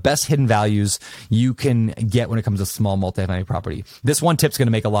 Here's one of the best hidden values you can get when it comes to small multifamily property. This one tip's going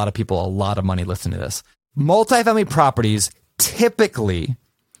to make a lot of people a lot of money listening to this. Multifamily properties, typically,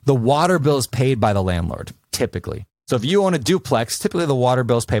 the water bill is paid by the landlord, typically. So if you own a duplex, typically the water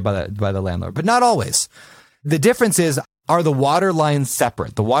bill is paid by the landlord, but not always. The difference is, are the water lines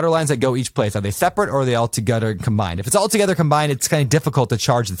separate? The water lines that go each place, are they separate or are they all together combined? If it's all together combined, it's kind of difficult to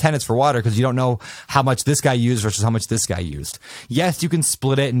charge the tenants for water because you don't know how much this guy used versus how much this guy used. Yes, you can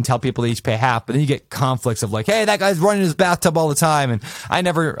split it and tell people they each pay half, but then you get conflicts of like, hey, that guy's running his bathtub all the time and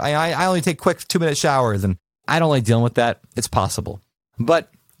I only take quick 2-minute showers, and I don't like dealing with that. It's possible. But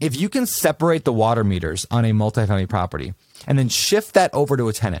if you can separate the water meters on a multifamily property and then shift that over to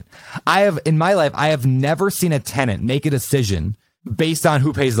a tenant, in my life, I have never seen a tenant make a decision based on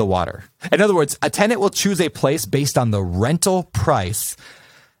who pays the water. In other words, a tenant will choose a place based on the rental price,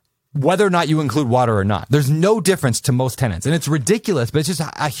 whether or not you include water or not. There's no difference to most tenants. And it's ridiculous, but it's just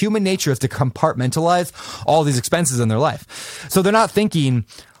a human nature is to compartmentalize all these expenses in their life. So they're not thinking,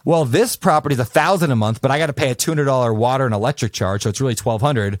 well, this property is $1,000 a month, but I got to pay a $200 water and electric charge, so it's really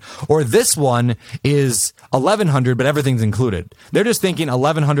 $1,200. Or this one is $1,100, but everything's included. They're just thinking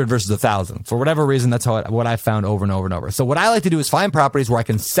 $1,100 versus $1,000. For whatever reason, that's what I found over and over and over. So what I like to do is find properties where I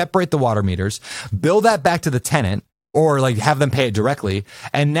can separate the water meters, bill that back to the tenant, or like have them pay it directly.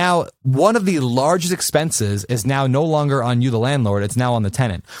 And now one of the largest expenses is now no longer on you, the landlord. It's now on the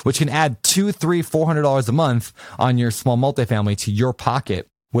tenant, which can add $200, $300, $400 a month on your small multifamily to your pocket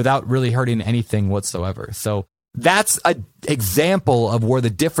without really hurting anything whatsoever. So that's an example of where the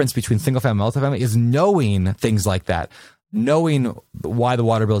difference between single family and multifamily is knowing things like that. Knowing why the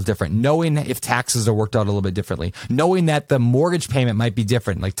water bill is different, knowing if taxes are worked out a little bit differently, knowing that the mortgage payment might be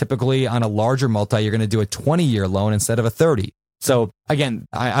different. Like typically on a larger multi, you're going to do a 20-year loan instead of a 30. So again,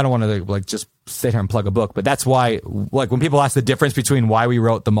 I don't want to like just sit here and plug a book, but that's why, like when people ask the difference between why we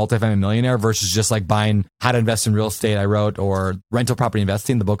wrote The Multifamily Millionaire versus just like buying How to Invest in Real Estate I wrote, or Rental Property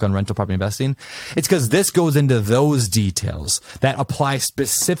Investing, the book on rental property investing, it's because this goes into those details that apply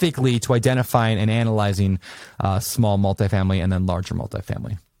specifically to identifying and analyzing small multifamily and then larger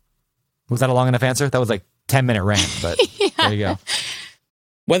multifamily. Was that a long enough answer? That was like 10-minute rant, but yeah. There you go.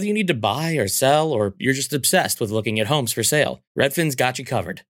 Whether you need to buy or sell, or you're just obsessed with looking at homes for sale, Redfin's got you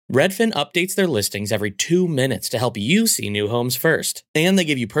covered. Redfin updates their listings every 2 minutes to help you see new homes first. And they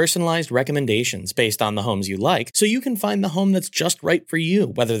give you personalized recommendations based on the homes you like, so you can find the home that's just right for you,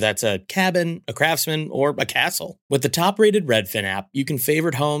 whether that's a cabin, a Craftsman, or a castle. With the top-rated Redfin app, you can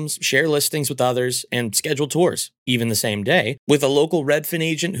favorite homes, share listings with others, and schedule tours, even the same day, with a local Redfin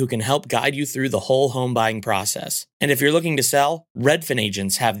agent who can help guide you through the whole home buying process. And if you're looking to sell, Redfin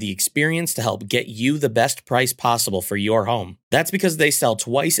agents have the experience to help get you the best price possible for your home. That's because they sell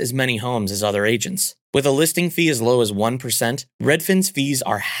twice as many homes as other agents. With a listing fee as low as 1%, Redfin's fees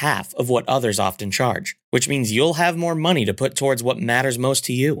are half of what others often charge, which means you'll have more money to put towards what matters most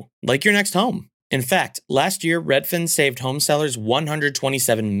to you, like your next home. In fact, last year, Redfin saved home sellers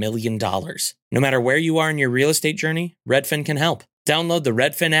 $127 million. No matter where you are in your real estate journey, Redfin can help. Download the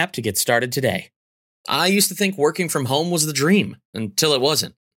Redfin app to get started today. I used to think working from home was the dream, until it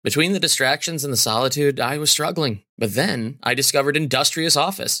wasn't. Between the distractions and the solitude, I was struggling. But then I discovered Industrious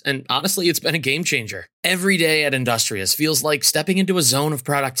Office, and honestly, it's been a game changer. Every day at Industrious feels like stepping into a zone of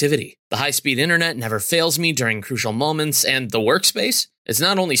productivity. The high-speed internet never fails me during crucial moments, and the workspace? It's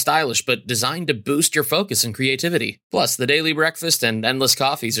not only stylish, but designed to boost your focus and creativity. Plus, the daily breakfast and endless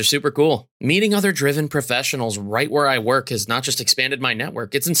coffees are super cool. Meeting other driven professionals right where I work has not just expanded my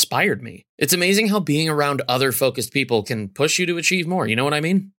network, it's inspired me. It's amazing how being around other focused people can push you to achieve more, you know what I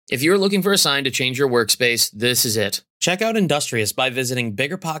mean? If you're looking for a sign to change your workspace, this is it. Check out Industrious by visiting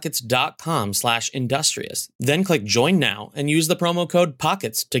biggerpockets.com/industrious. Then click Join Now and use the promo code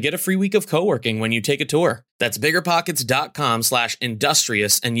POCKETS to get a free week of co-working when you take a tour. That's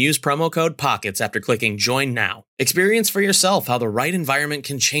biggerpockets.com/industrious and use promo code POCKETS after clicking Join Now. Experience for yourself how the right environment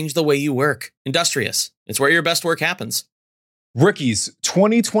can change the way you work. Industrious. It's where your best work happens. Rookies,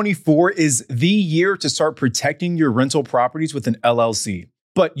 2024 is the year to start protecting your rental properties with an LLC.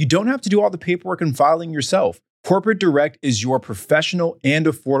 But you don't have to do all the paperwork and filing yourself. Corporate Direct is your professional and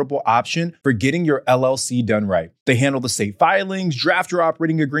affordable option for getting your LLC done right. They handle the state filings, draft your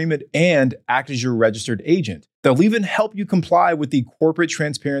operating agreement, and act as your registered agent. They'll even help you comply with the Corporate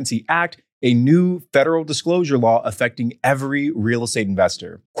Transparency Act, a new federal disclosure law affecting every real estate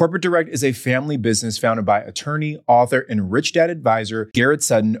investor. Corporate Direct is a family business founded by attorney, author, and rich dad advisor Garrett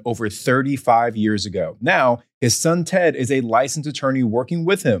Sutton over 35 years ago. Now, his son Ted is a licensed attorney working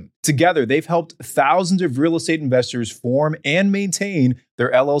with him. Together, they've helped thousands of real estate investors form and maintain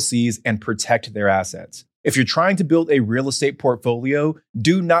their LLCs and protect their assets. If you're trying to build a real estate portfolio,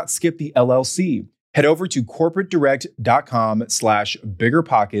 do not skip the LLC. Head over to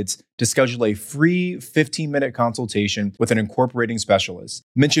corporatedirect.com/biggerpockets to schedule a free 15-minute consultation with an incorporating specialist.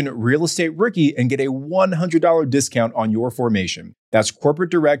 Mention Real Estate Rookie and get a $100 discount on your formation. That's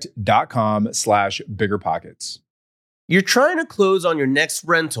corporatedirect.com/biggerpockets. You're trying to close on your next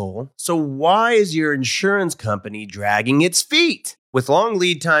rental, so why is your insurance company dragging its feet? With long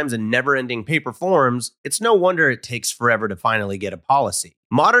lead times and never-ending paper forms, it's no wonder it takes forever to finally get a policy.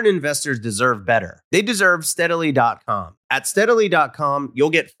 Modern investors deserve better. They deserve Steadily.com. At Steadily.com, you'll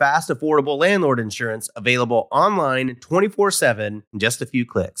get fast, affordable landlord insurance available online 24/7 in just a few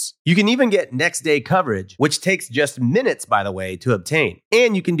clicks. You can even get next-day coverage, which takes just minutes, by the way, to obtain.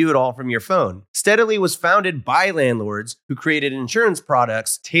 And you can do it all from your phone. Steadily was founded by landlords who created insurance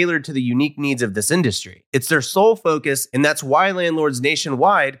products tailored to the unique needs of this industry. It's their sole focus, and that's why landlords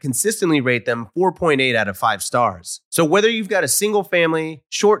nationwide consistently rate them 4.8 out of 5 stars. So whether you've got a single-family,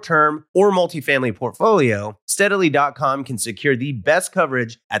 short-term, or multifamily portfolio, Steadily.com can secure the best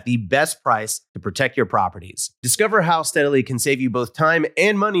coverage at the best price to protect your properties. Discover how Steadily can save you both time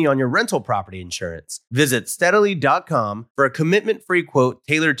and money on your rental property insurance. Visit Steadily.com for a commitment-free quote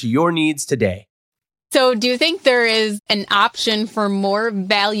tailored to your needs today. So do you think there is an option for more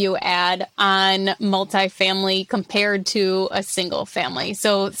value add on multifamily compared to a single family?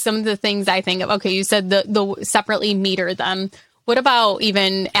 So some of the things I think of, okay, you said the separately meter them. What about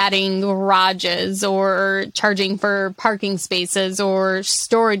even adding garages or charging for parking spaces or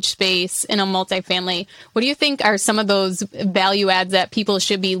storage space in a multifamily? What do you think are some of those value adds that people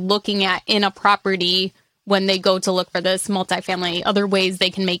should be looking at in a property when they go to look for this multifamily, other ways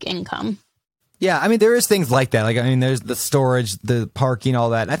they can make income? Yeah, I mean, there is things like that. Like, I mean, there's the storage, the parking, all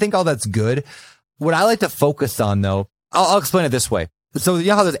that. And I think all that's good. What I like to focus on, though, I'll explain it this way. So you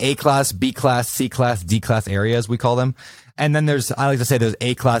know how there's A class, B class, C class, D class areas, we call them? And then I like to say there's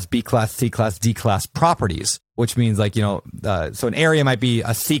A class, B class, C class, D class properties, which means like, so an area might be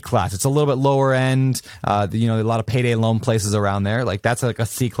a C class. It's a little bit lower end. A lot of payday loan places around there. Like that's like a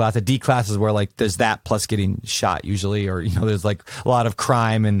C class. A D class is where like there's that plus getting shot usually, or, there's like a lot of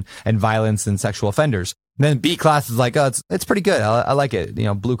crime and violence and sexual offenders. And then B class is like, oh, it's pretty good. I like it.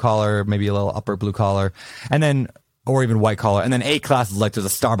 Blue collar, maybe a little upper blue collar. And then, or even white collar. And then A class is like there's a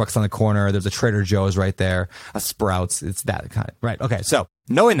Starbucks on the corner, there's a Trader Joe's right there, a Sprouts. It's that kind of, right? Okay, so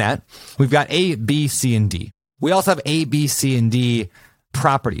knowing that, we've got A, B, C, and D. We also have A, B, C, and D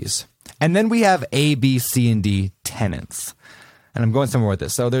properties. And then we have A, B, C, and D tenants. And I'm going somewhere with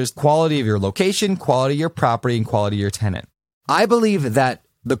this. So there's quality of your location, quality of your property, and quality of your tenant. I believe that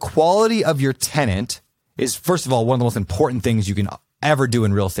the quality of your tenant is, first of all, one of the most important things you can ever do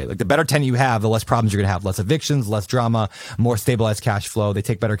in real estate. Like the better tenant you have, the less problems you're going to have, less evictions, less drama, more stabilized cash flow. They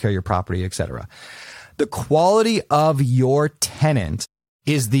take better care of your property, etc. The quality of your tenant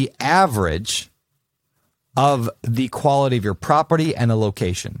is the average of the quality of your property and the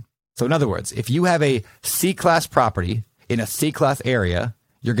location. So in other words, if you have a C-class property in a C-class area,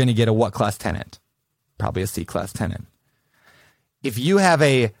 you're going to get a what class tenant? Probably a C-class tenant. If you have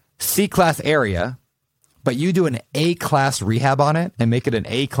a C-class area but you do an A-class rehab on it and make it an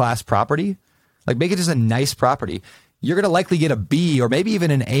A-class property, like make it just a nice property, you're going to likely get a B or maybe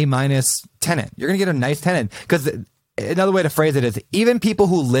even an A- tenant. You're going to get a nice tenant because another way to phrase it is even people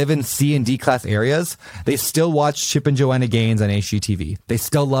who live in C and D class areas, they still watch Chip and Joanna Gaines on HGTV. They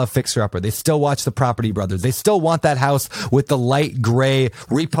still love Fixer Upper. They still watch The Property Brothers. They still want that house with the light gray,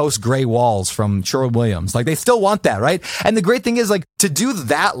 repost gray walls from Sherwin-Williams. Like they still want that, right? And the great thing is like to do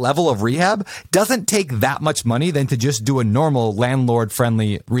that level of rehab doesn't take that much money than to just do a normal landlord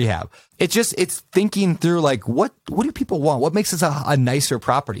friendly rehab. It's thinking through like, what do people want? What makes this a nicer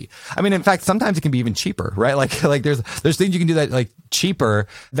property? I mean, in fact, sometimes it can be even cheaper, right? Like there's things you can do that like cheaper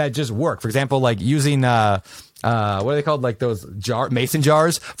that just work. For example, like using, what are they called? Like those mason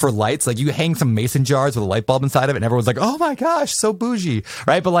jars for lights. Like you hang some mason jars with a light bulb inside of it and everyone's like, oh my gosh, so bougie,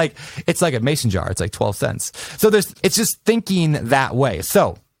 right? But like, it's like a mason jar. It's like 12 cents. So it's just thinking that way.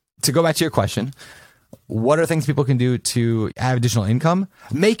 So to go back to your question, what are things people can do to have additional income?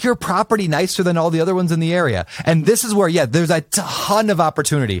 Make your property nicer than all the other ones in the area. And this is where, there's a ton of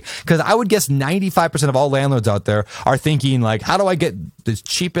opportunity because I would guess 95% of all landlords out there are thinking like, how do I get the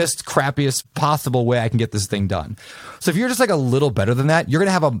cheapest, crappiest possible way I can get this thing done? So if you're just like a little better than that, you're going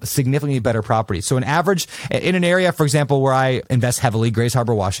to have a significantly better property. So an average in an area, for example, where I invest heavily, Grays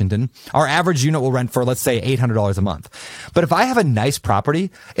Harbor, Washington, our average unit will rent for, let's say, $800 a month. But if I have a nice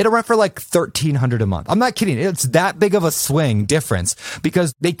property, it'll rent for like $1,300 a month. I'm not kidding. It's that big of a swing difference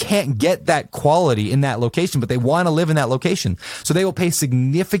because they can't get that quality in that location, but they want to live in that location. So they will pay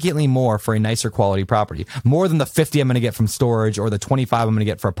significantly more for a nicer quality property, more than the 50 I'm going to get from storage or the 25 I'm going to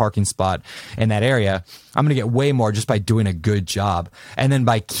get for a parking spot in that area. I'm going to get way more just by doing a good job. And then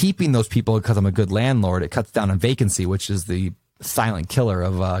by keeping those people because I'm a good landlord, it cuts down on vacancy, which is the silent killer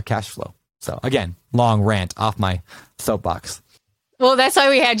of cash flow. So again, long rant off my soapbox. Well, that's why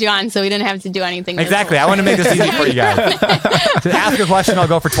we had you on, so we didn't have to do anything. Exactly. I want to make this easy for you guys. To ask a question, I'll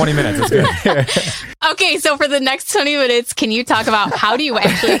go for 20 minutes. It's good. Okay, so for the next 20 minutes, can you talk about how do you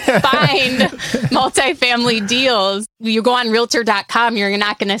actually find multifamily deals? You go on Realtor.com, you're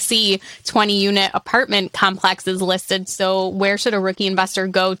not going to see 20-unit apartment complexes listed. So where should a rookie investor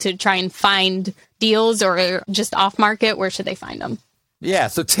go to try and find deals or just off-market? Where should they find them? Yeah,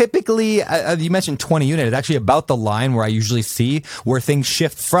 so typically, you mentioned 20 unit. It's actually about the line where I usually see where things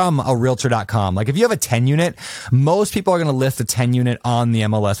shift from a Realtor.com. Like if you have a 10 unit, most people are going to list a 10 unit on the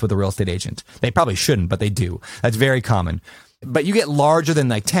MLS with a real estate agent. They probably shouldn't, but they do. That's very common. But you get larger than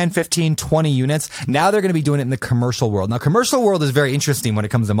like 10, 15, 20 units. Now they're going to be doing it in the commercial world. Now, commercial world is very interesting when it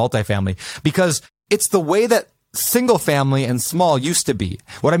comes to multifamily because it's the way that single family and small used to be.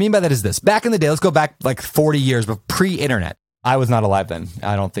 What I mean by that is this. Back in the day, let's go back like 40 years, but pre-internet. I was not alive then.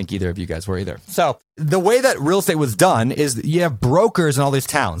 I don't think either of you guys were either. So the way that real estate was done is you have brokers in all these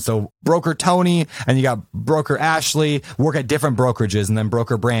towns. So broker Tony and you got broker Ashley work at different brokerages and then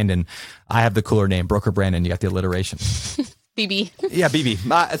broker Brandon. I have the cooler name, broker Brandon. You got the alliteration. BB. Yeah,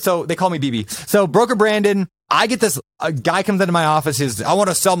 BB. So they call me BB. So broker Brandon, I get this, a guy comes into my office, I want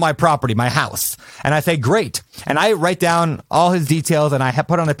to sell my property, my house. And I say, great. And I write down all his details and I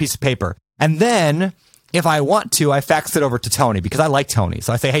put on a piece of paper. And then if I want to, I fax it over to Tony because I like Tony.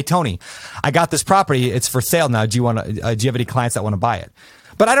 So I say, hey, Tony, I got this property. It's for sale now. Do you have any clients that want to buy it?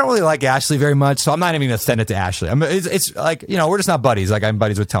 But I don't really like Ashley very much, so I'm not even going to send it to Ashley. It's like, we're just not buddies. Like I'm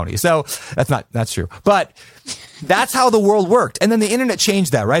buddies with Tony. So that's true. But that's how the world worked. And then the internet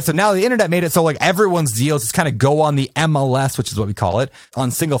changed that, right? So now the internet made it so like everyone's deals just kind of go on the MLS, which is what we call it,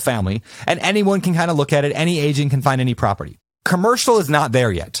 on single family. And anyone can kind of look at it. Any agent can find any property. Commercial is not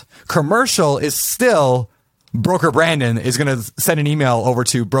there yet. Commercial is still broker Brandon is going to send an email over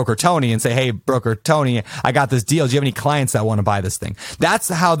to broker Tony and say, hey, broker Tony, I got this deal. Do you have any clients that want to buy this thing? That's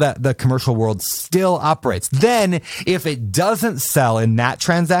how the commercial world still operates. Then if it doesn't sell in that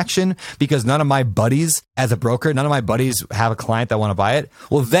transaction because none of my buddies as a broker, none of my buddies have a client that want to buy it,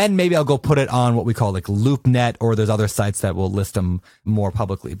 well, then maybe I'll go put it on what we call like LoopNet or there's other sites that will list them more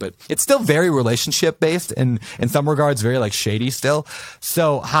publicly. But it's still very relationship based and in some regards very like shady still.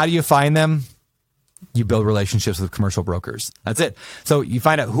 So how do you find them? You build relationships with commercial brokers. That's it. So you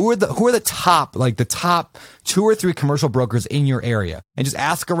find out who are the top 2 or 3 commercial brokers in your area and just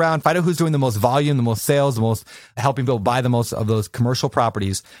ask around, find out who's doing the most volume, the most sales, the most helping people buy the most of those commercial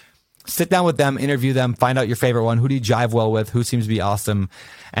properties. Sit down with them, interview them, find out your favorite one. Who do you jive well with? Who seems to be awesome?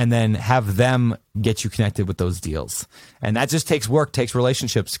 And then have them get you connected with those deals. And that just takes work, takes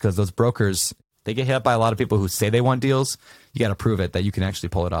relationships because those brokers, they get hit up by a lot of people who say they want deals. You got to prove it that you can actually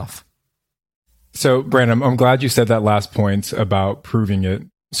pull it off. So, Brandon, I'm glad you said that last point about proving it.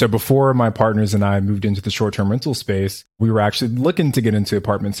 So before my partners and I moved into the short-term rental space, we were actually looking to get into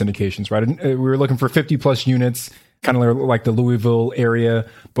apartment syndications, right? And we were looking for 50 plus units, kind of like the Louisville area,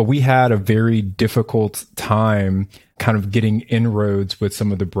 but we had a very difficult time kind of getting inroads with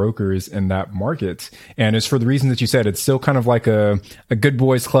some of the brokers in that market. And it's for the reason that you said. It's still kind of like a good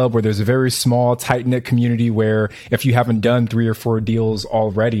boys club where there's a very small, tight-knit community where if you haven't done 3 or 4 deals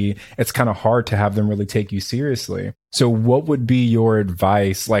already, it's kind of hard to have them really take you seriously. So what would be your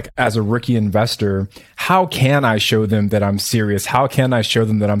advice, like as a rookie investor, how can I show them that I'm serious? How can I show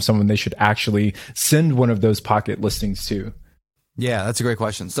them that I'm someone they should actually send one of those pocket listings to? Yeah, that's a great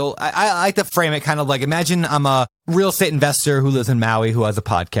question. So I like to frame it kind of like, imagine I'm a real estate investor who lives in Maui, who has a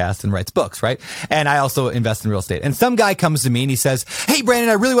podcast and writes books, right? And I also invest in real estate. And some guy comes to me and he says, hey, Brandon,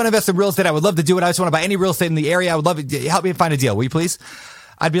 I really want to invest in real estate. I would love to do it. I just want to buy any real estate in the area. I would love it. Help me find a deal. Will you please?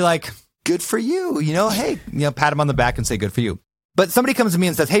 I'd be like, good for you. Hey, pat him on the back and say, good for you. But somebody comes to me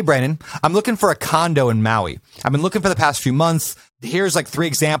and says, hey, Brandon, I'm looking for a condo in Maui. I've been looking for the past few months. Here's like 3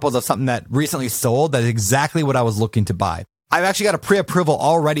 examples of something that recently sold. That is exactly what I was looking to buy. I've actually got a pre-approval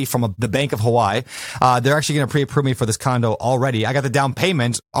already from the Bank of Hawaii. They're actually going to pre-approve me for this condo already. I got the down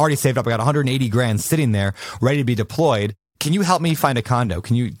payment already saved up. I got 180 grand sitting there ready to be deployed. Can you help me find a condo?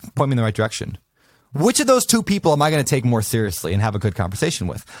 Can you point me in the right direction? Which of those 2 people am I going to take more seriously and have a good conversation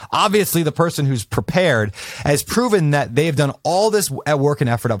with? Obviously, the person who's prepared has proven that they've done all this work and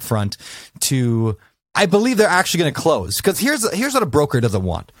effort up front to, I believe they're actually going to close. Because here's what a broker doesn't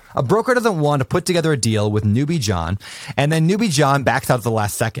want. A broker doesn't want to put together a deal with newbie John, and then newbie John backs out at the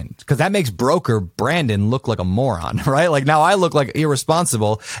last second. Because that makes broker Brandon look like a moron, right? Like now I look like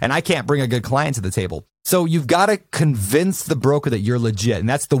irresponsible, and I can't bring a good client to the table. So you've got to convince the broker that you're legit. And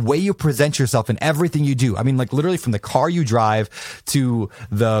that's the way you present yourself in everything you do. I mean, like literally from the car you drive to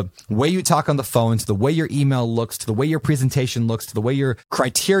the way you talk on the phone, to the way your email looks, to the way your presentation looks, to the way your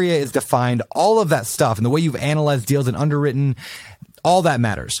criteria is defined, all of that stuff, and the way you've analyzed deals and underwritten, all that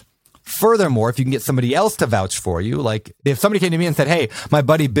matters. Furthermore, if you can get somebody else to vouch for you, like if somebody came to me and said, hey, my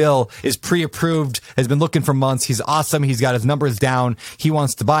buddy Bill is pre-approved, has been looking for months, he's awesome, he's got his numbers down, he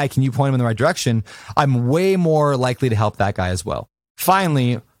wants to buy, can you point him in the right direction? I'm way more likely to help that guy as well.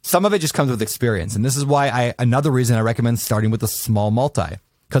 Finally, some of it just comes with experience. And this is why another reason I recommend starting with a small multi.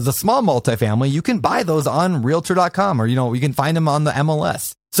 Because the small multifamily, you can buy those on realtor.com or, you can find them on the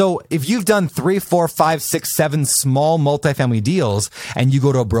MLS. So if you've done 3, 4, 5, 6, 7 small multifamily deals and you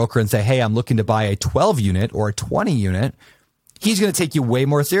go to a broker and say, hey, I'm looking to buy a 12 unit or a 20 unit, he's going to take you way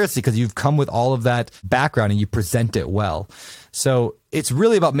more seriously because you've come with all of that background and you present it well. So it's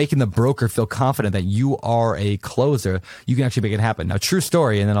really about making the broker feel confident that you are a closer. You can actually make it happen. Now, true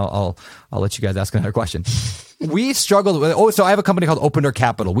story, and then I'll let you guys ask another question. We struggled with, so I have a company called Open Door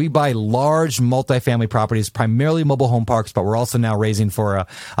Capital. We buy large multifamily properties, primarily mobile home parks, but we're also now raising for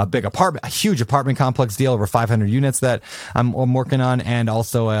a big apartment, a huge apartment complex deal, over 500 units that I'm working on, and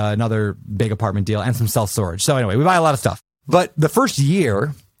also another big apartment deal and some self-storage. So anyway, we buy a lot of stuff. But the first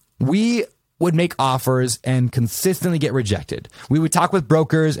year, we would make offers and consistently get rejected. We would talk with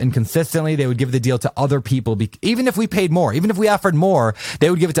brokers and consistently they would give the deal to other people. Even if we paid more, even if we offered more,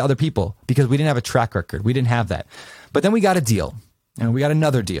 they would give it to other people because we didn't have a track record. We didn't have that. But then we got a deal and we got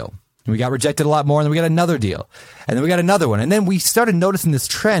another deal. And we got rejected a lot more and then we got another deal. And then we got another one. And then we started noticing this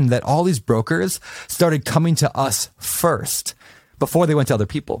trend that all these brokers started coming to us first before they went to other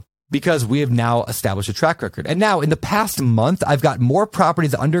people, because we have now established a track record. And now in the past month, I've got more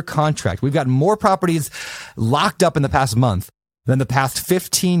properties under contract. We've got more properties locked up in the past month than the past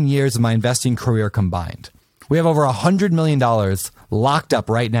 15 years of my investing career combined. We have over $100 million locked up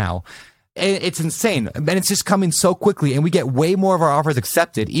right now. It's insane. And it's just coming so quickly. And we get way more of our offers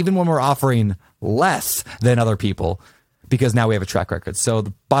accepted, even when we're offering less than other people, because now we have a track record. So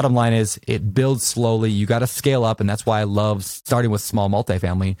the bottom line is it builds slowly. You got to scale up. And that's why I love starting with small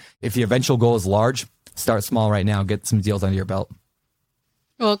multifamily. If your eventual goal is large, start small right now. Get some deals under your belt.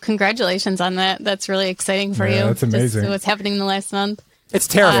 Well, congratulations on that. That's really exciting for you. That's amazing. Just what's happening in the last month. It's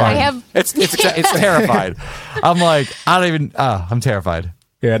terrifying. It's terrified. I'm like, I'm terrified.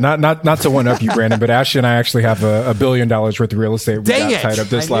 Yeah, not to one up you, Brandon, but Ashley and I actually have $1 billion worth of real estate we got tied up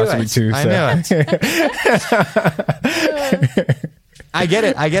this last week too. I knew it. I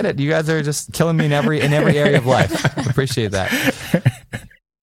get it. You guys are just killing me in every area of life. Appreciate that.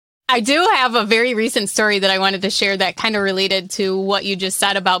 I do have a very recent story that I wanted to share that kind of related to what you just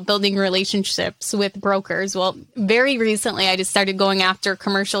said about building relationships with brokers. Well, very recently, I just started going after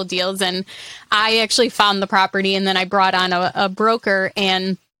commercial deals, and I actually found the property, and then I brought on a broker,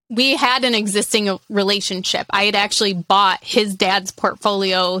 and We had an existing relationship. I had actually bought his dad's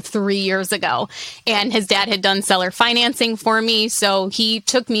portfolio 3 years ago, and his dad had done seller financing for me. So he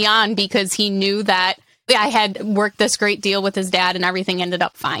took me on because he knew that I had worked this great deal with his dad and everything ended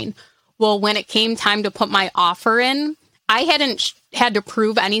up fine. Well, when it came time to put my offer in, I hadn't had to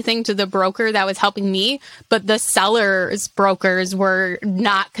prove anything to the broker that was helping me, but the seller's brokers were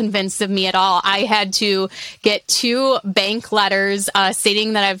not convinced of me at all. I had to get 2 bank letters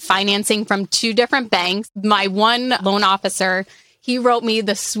stating that I have financing from 2 different banks. My one loan officer, he wrote me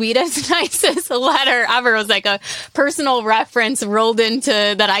the sweetest, nicest letter ever. It was like a personal reference rolled into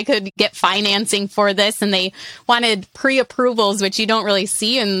that I could get financing for this. And they wanted pre-approvals, which you don't really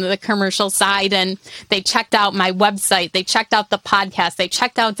see in the commercial side. And they checked out my website. They checked out the podcast. They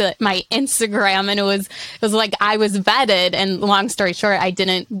checked out my Instagram. And it was like I was vetted. And long story short, I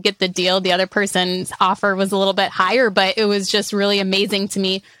didn't get the deal. The other person's offer was a little bit higher, but it was just really amazing to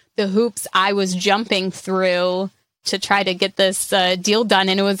me, the hoops I was jumping through to try to get this deal done.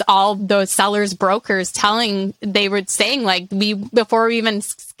 And it was all those sellers brokers they were saying like, before we even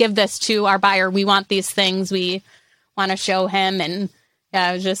give this to our buyer, we want these things, we want to show him. And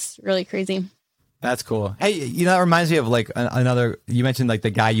yeah, it was just really crazy. That's cool. Hey, that reminds me of like another, you mentioned like the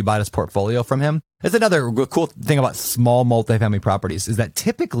guy you bought his portfolio from him. That's another cool thing about small multifamily properties is that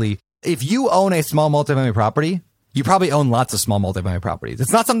typically if you own a small multifamily property, you probably own lots of small multifamily properties.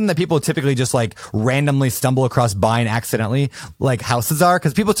 It's not something that people typically just like randomly stumble across buying accidentally like houses are,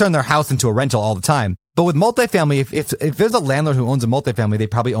 because people turn their house into a rental all the time. But with multifamily, if there's a landlord who owns a multifamily, they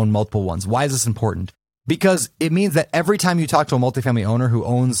probably own multiple ones. Why is this important? Because it means that every time you talk to a multifamily owner who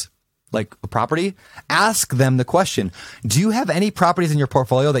owns like a property, ask them the question, do you have any properties in your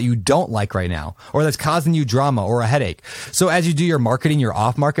portfolio that you don't like right now or that's causing you drama or a headache? So as you do your marketing, your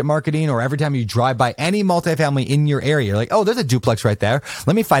off-market marketing, or every time you drive by any multifamily in your area, you're like, oh, there's a duplex right there.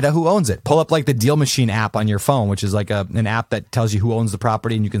 Let me find out who owns it. Pull up like the Deal Machine app on your phone, which is like an app that tells you who owns the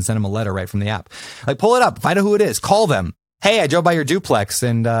property and you can send them a letter right from the app. Like pull it up, find out who it is, call them. Hey, I drove by your duplex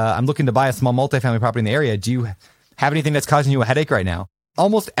and I'm looking to buy a small multifamily property in the area. Do you have anything that's causing you a headache right now?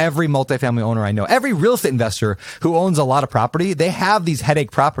 Almost every multifamily owner I know, every real estate investor who owns a lot of property, they have these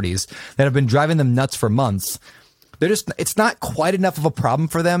headache properties that have been driving them nuts for months. It's not quite enough of a problem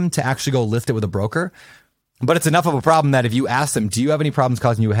for them to actually go list it with a broker, but it's enough of a problem that if you ask them, do you have any problems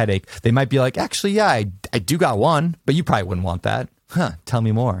causing you a headache? They might be like, actually, yeah, I do got one, but you probably wouldn't want that. Tell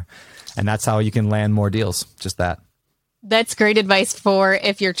me more. And that's how you can land more deals. Just that. That's great advice for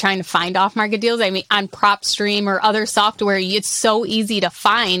if you're trying to find off-market deals. I mean, on PropStream or other software, it's so easy to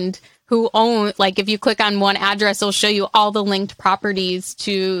find who own, like if you click on one address, it'll show you all the linked properties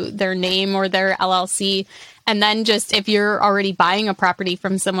to their name or their LLC. And then just if you're already buying a property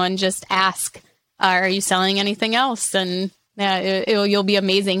from someone, just ask, are you selling anything else? And yeah, you'll be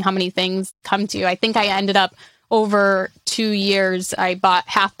amazing how many things come to you. I think I ended up over 2 years, I bought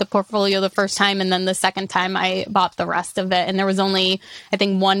half the portfolio the first time, and then the second time I bought the rest of it. And there was only, I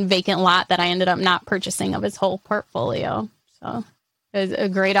think, one vacant lot that I ended up not purchasing of his whole portfolio. So it was a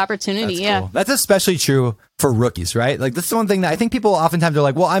great opportunity. That's yeah. cool. That's especially true for rookies, right? Like this is one thing that I think people oftentimes are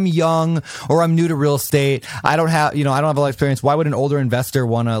like, well, I'm young or I'm new to real estate. I don't have a lot of experience. Why would an older investor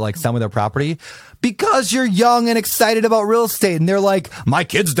want to like sell me their property? Because you're young and excited about real estate. And they're like, my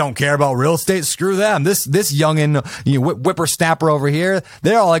kids don't care about real estate. Screw them. This youngin', whippersnapper over here,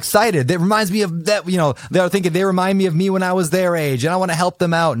 they're all excited. It reminds me of that, they're thinking they remind me of me when I was their age and I want to help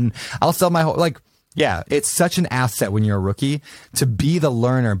them out and I'll sell my whole, yeah, it's such an asset when you're a rookie to be the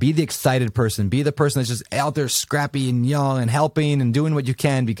learner, be the excited person, be the person that's just out there scrappy and young and helping and doing what you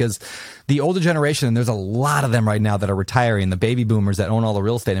can, because the older generation, and there's a lot of them right now that are retiring, the baby boomers that own all the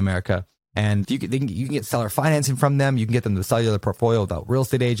real estate in America. And you can get seller financing from them. You can get them to sell you their portfolio without real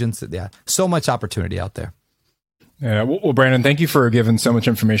estate agents. Yeah, so much opportunity out there. Yeah, well, Brandon, thank you for giving so much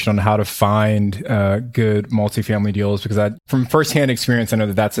information on how to find good multifamily deals, because from firsthand experience, I know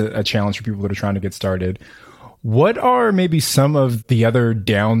that that's a challenge for people that are trying to get started. What are maybe some of the other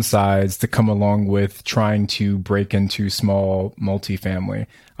downsides that come along with trying to break into small multifamily,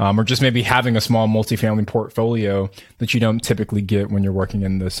 or just maybe having a small multifamily portfolio that you don't typically get when you're working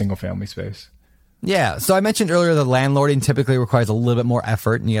in the single family space? Yeah. So I mentioned earlier that landlording typically requires a little bit more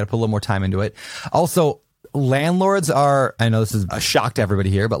effort and you got to put a little more time into it. Also, landlords are, I know this is a shock to everybody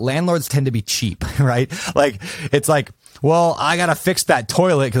here, but landlords tend to be cheap, right? Like, it's like, well, I got to fix that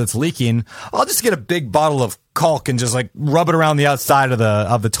toilet because it's leaking. I'll just get a big bottle of caulk and just like rub it around the outside of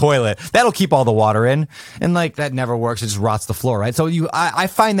the toilet. That'll keep all the water in. And like, that never works. It just rots the floor, right? So I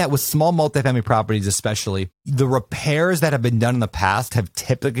find that with small multifamily properties, especially, the repairs that have been done in the past have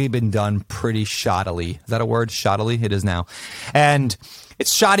typically been done pretty shoddily. Is that a word? Shoddily? It is now. And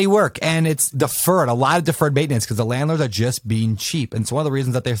it's shoddy work and it's deferred, a lot of deferred maintenance because the landlords are just being cheap. And it's one of the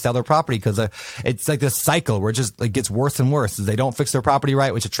reasons that they sell their property because it's like this cycle where it just like gets worse and worse. They don't fix their property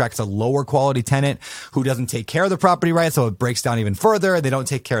right, which attracts a lower quality tenant who doesn't take care of the property right. So it breaks down even further. They don't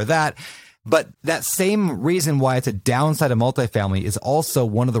take care of that. But that same reason why it's a downside of multifamily is also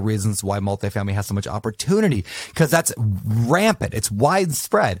one of the reasons why multifamily has so much opportunity, because that's rampant. It's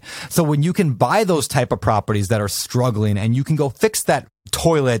widespread. So when you can buy those type of properties that are struggling and you can go fix that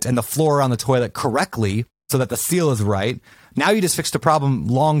toilet and the floor on the toilet correctly so that the seal is right, now you just fixed a problem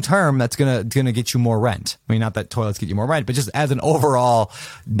long term that's gonna get you more rent. I mean, not that toilets get you more rent, but just as an overall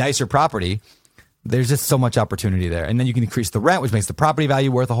nicer property, there's just so much opportunity there. And then you can increase the rent, which makes the property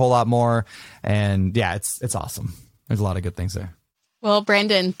value worth a whole lot more. And yeah, it's awesome. There's a lot of good things there. Well,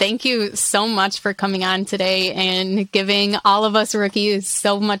 Brandon, thank you so much for coming on today and giving all of us rookies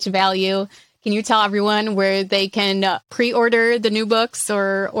so much value. Can you tell everyone where they can pre-order the new books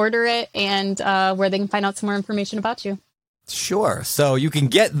or order it and where they can find out some more information about you? Sure. So you can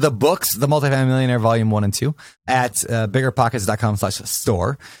get the books, The Multifamily Millionaire Volume 1 and 2 at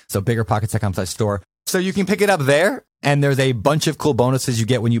biggerpockets.com/store. So biggerpockets.com/store. So you can pick it up there. And there's a bunch of cool bonuses you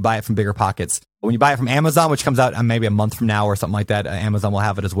get when you buy it from Bigger Pockets. When you buy it from Amazon, which comes out maybe a month from now or something like that, Amazon will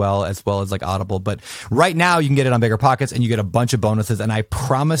have it as well as like Audible. But right now you can get it on Bigger Pockets and you get a bunch of bonuses. And I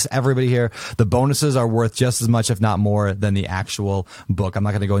promise everybody here, the bonuses are worth just as much, if not more, than the actual book. I'm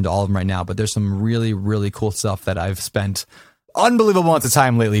not going to go into all of them right now, but there's some really, really cool stuff that I've spent unbelievable amounts of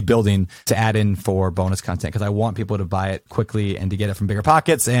time lately building to add in for bonus content because I want people to buy it quickly and to get it from Bigger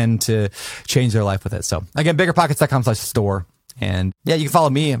Pockets and to change their life with it. So again, biggerpockets.com/store. And yeah, you can follow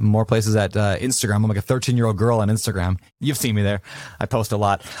me in more places at Instagram. I'm like a 13-year-old girl on Instagram. You've seen me there. I post a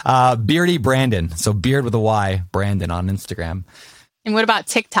lot. Beardy Brandon. So beard with a Y, Brandon on Instagram. And what about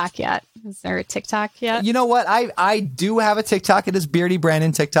TikTok yet? Is there a TikTok yet? You know what? I do have a TikTok. It is Beardy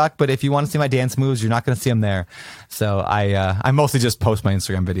Brandon TikTok. But if you want to see my dance moves, you're not going to see them there. So I mostly just post my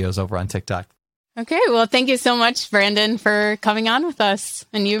Instagram videos over on TikTok. Okay. Well, thank you so much, Brandon, for coming on with us.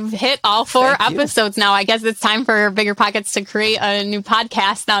 And you've hit all 4 episodes now. I guess it's time for Bigger Pockets to create a new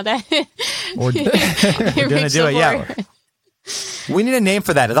podcast now that we're going to do it. Yeah. We need a name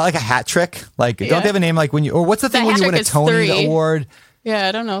for that. Is that like a hat trick? Like, don't they have a name like when you, or what's the thing when you win a Tony Award? Yeah,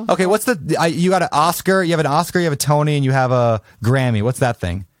 I don't know. Okay, what's you got an Oscar, you have an Oscar, you have a Tony, and you have a Grammy. What's that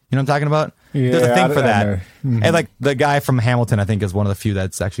thing? You know what I'm talking about? Yeah, there's a thing for that. Mm-hmm. And like the guy from Hamilton, I think, is one of the few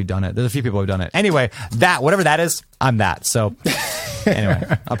that's actually done it. There's a few people who've done it. Anyway, whatever that is, I'm that. So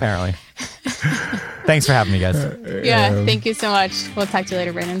anyway, apparently. Thanks for having me, guys. Yeah, thank you so much. We'll talk to you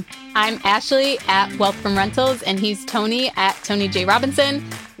later, Brandon. I'm Ashley at Wealth from Rentals, and he's Tony at Tony J. Robinson.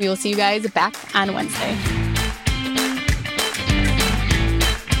 We will see you guys back on Wednesday.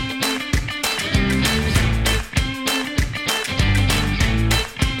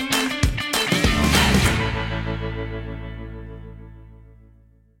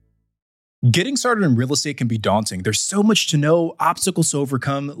 Getting started in real estate can be daunting. There's so much to know, obstacles to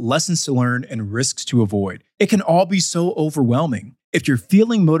overcome, lessons to learn, and risks to avoid. It can all be so overwhelming. If you're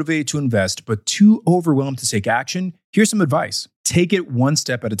feeling motivated to invest but too overwhelmed to take action, here's some advice. Take it one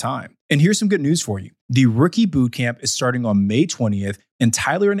step at a time. And here's some good news for you. The Rookie Bootcamp is starting on May 20th, and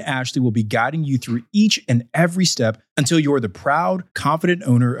Tyler and Ashley will be guiding you through each and every step until you're the proud, confident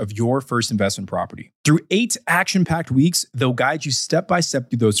owner of your first investment property. Through 8 action-packed weeks, they'll guide you step by step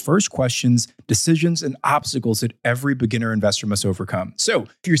through those first questions, decisions, and obstacles that every beginner investor must overcome. So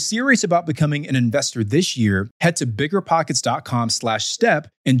if you're serious about becoming an investor this year, head to biggerpockets.com/step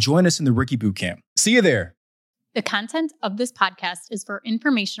and join us in the Rookie Bootcamp. See you there. The content of this podcast is for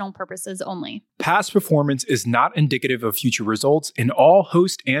informational purposes only. Past performance is not indicative of future results, and all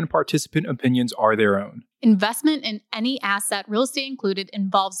host and participant opinions are their own. Investment in any asset, real estate included,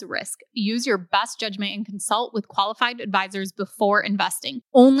 involves risk. Use your best judgment and consult with qualified advisors before investing.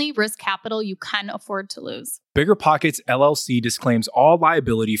 Only risk capital you can afford to lose. Bigger Pockets LLC disclaims all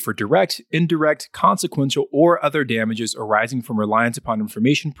liability for direct, indirect, consequential, or other damages arising from reliance upon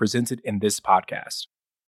information presented in this podcast.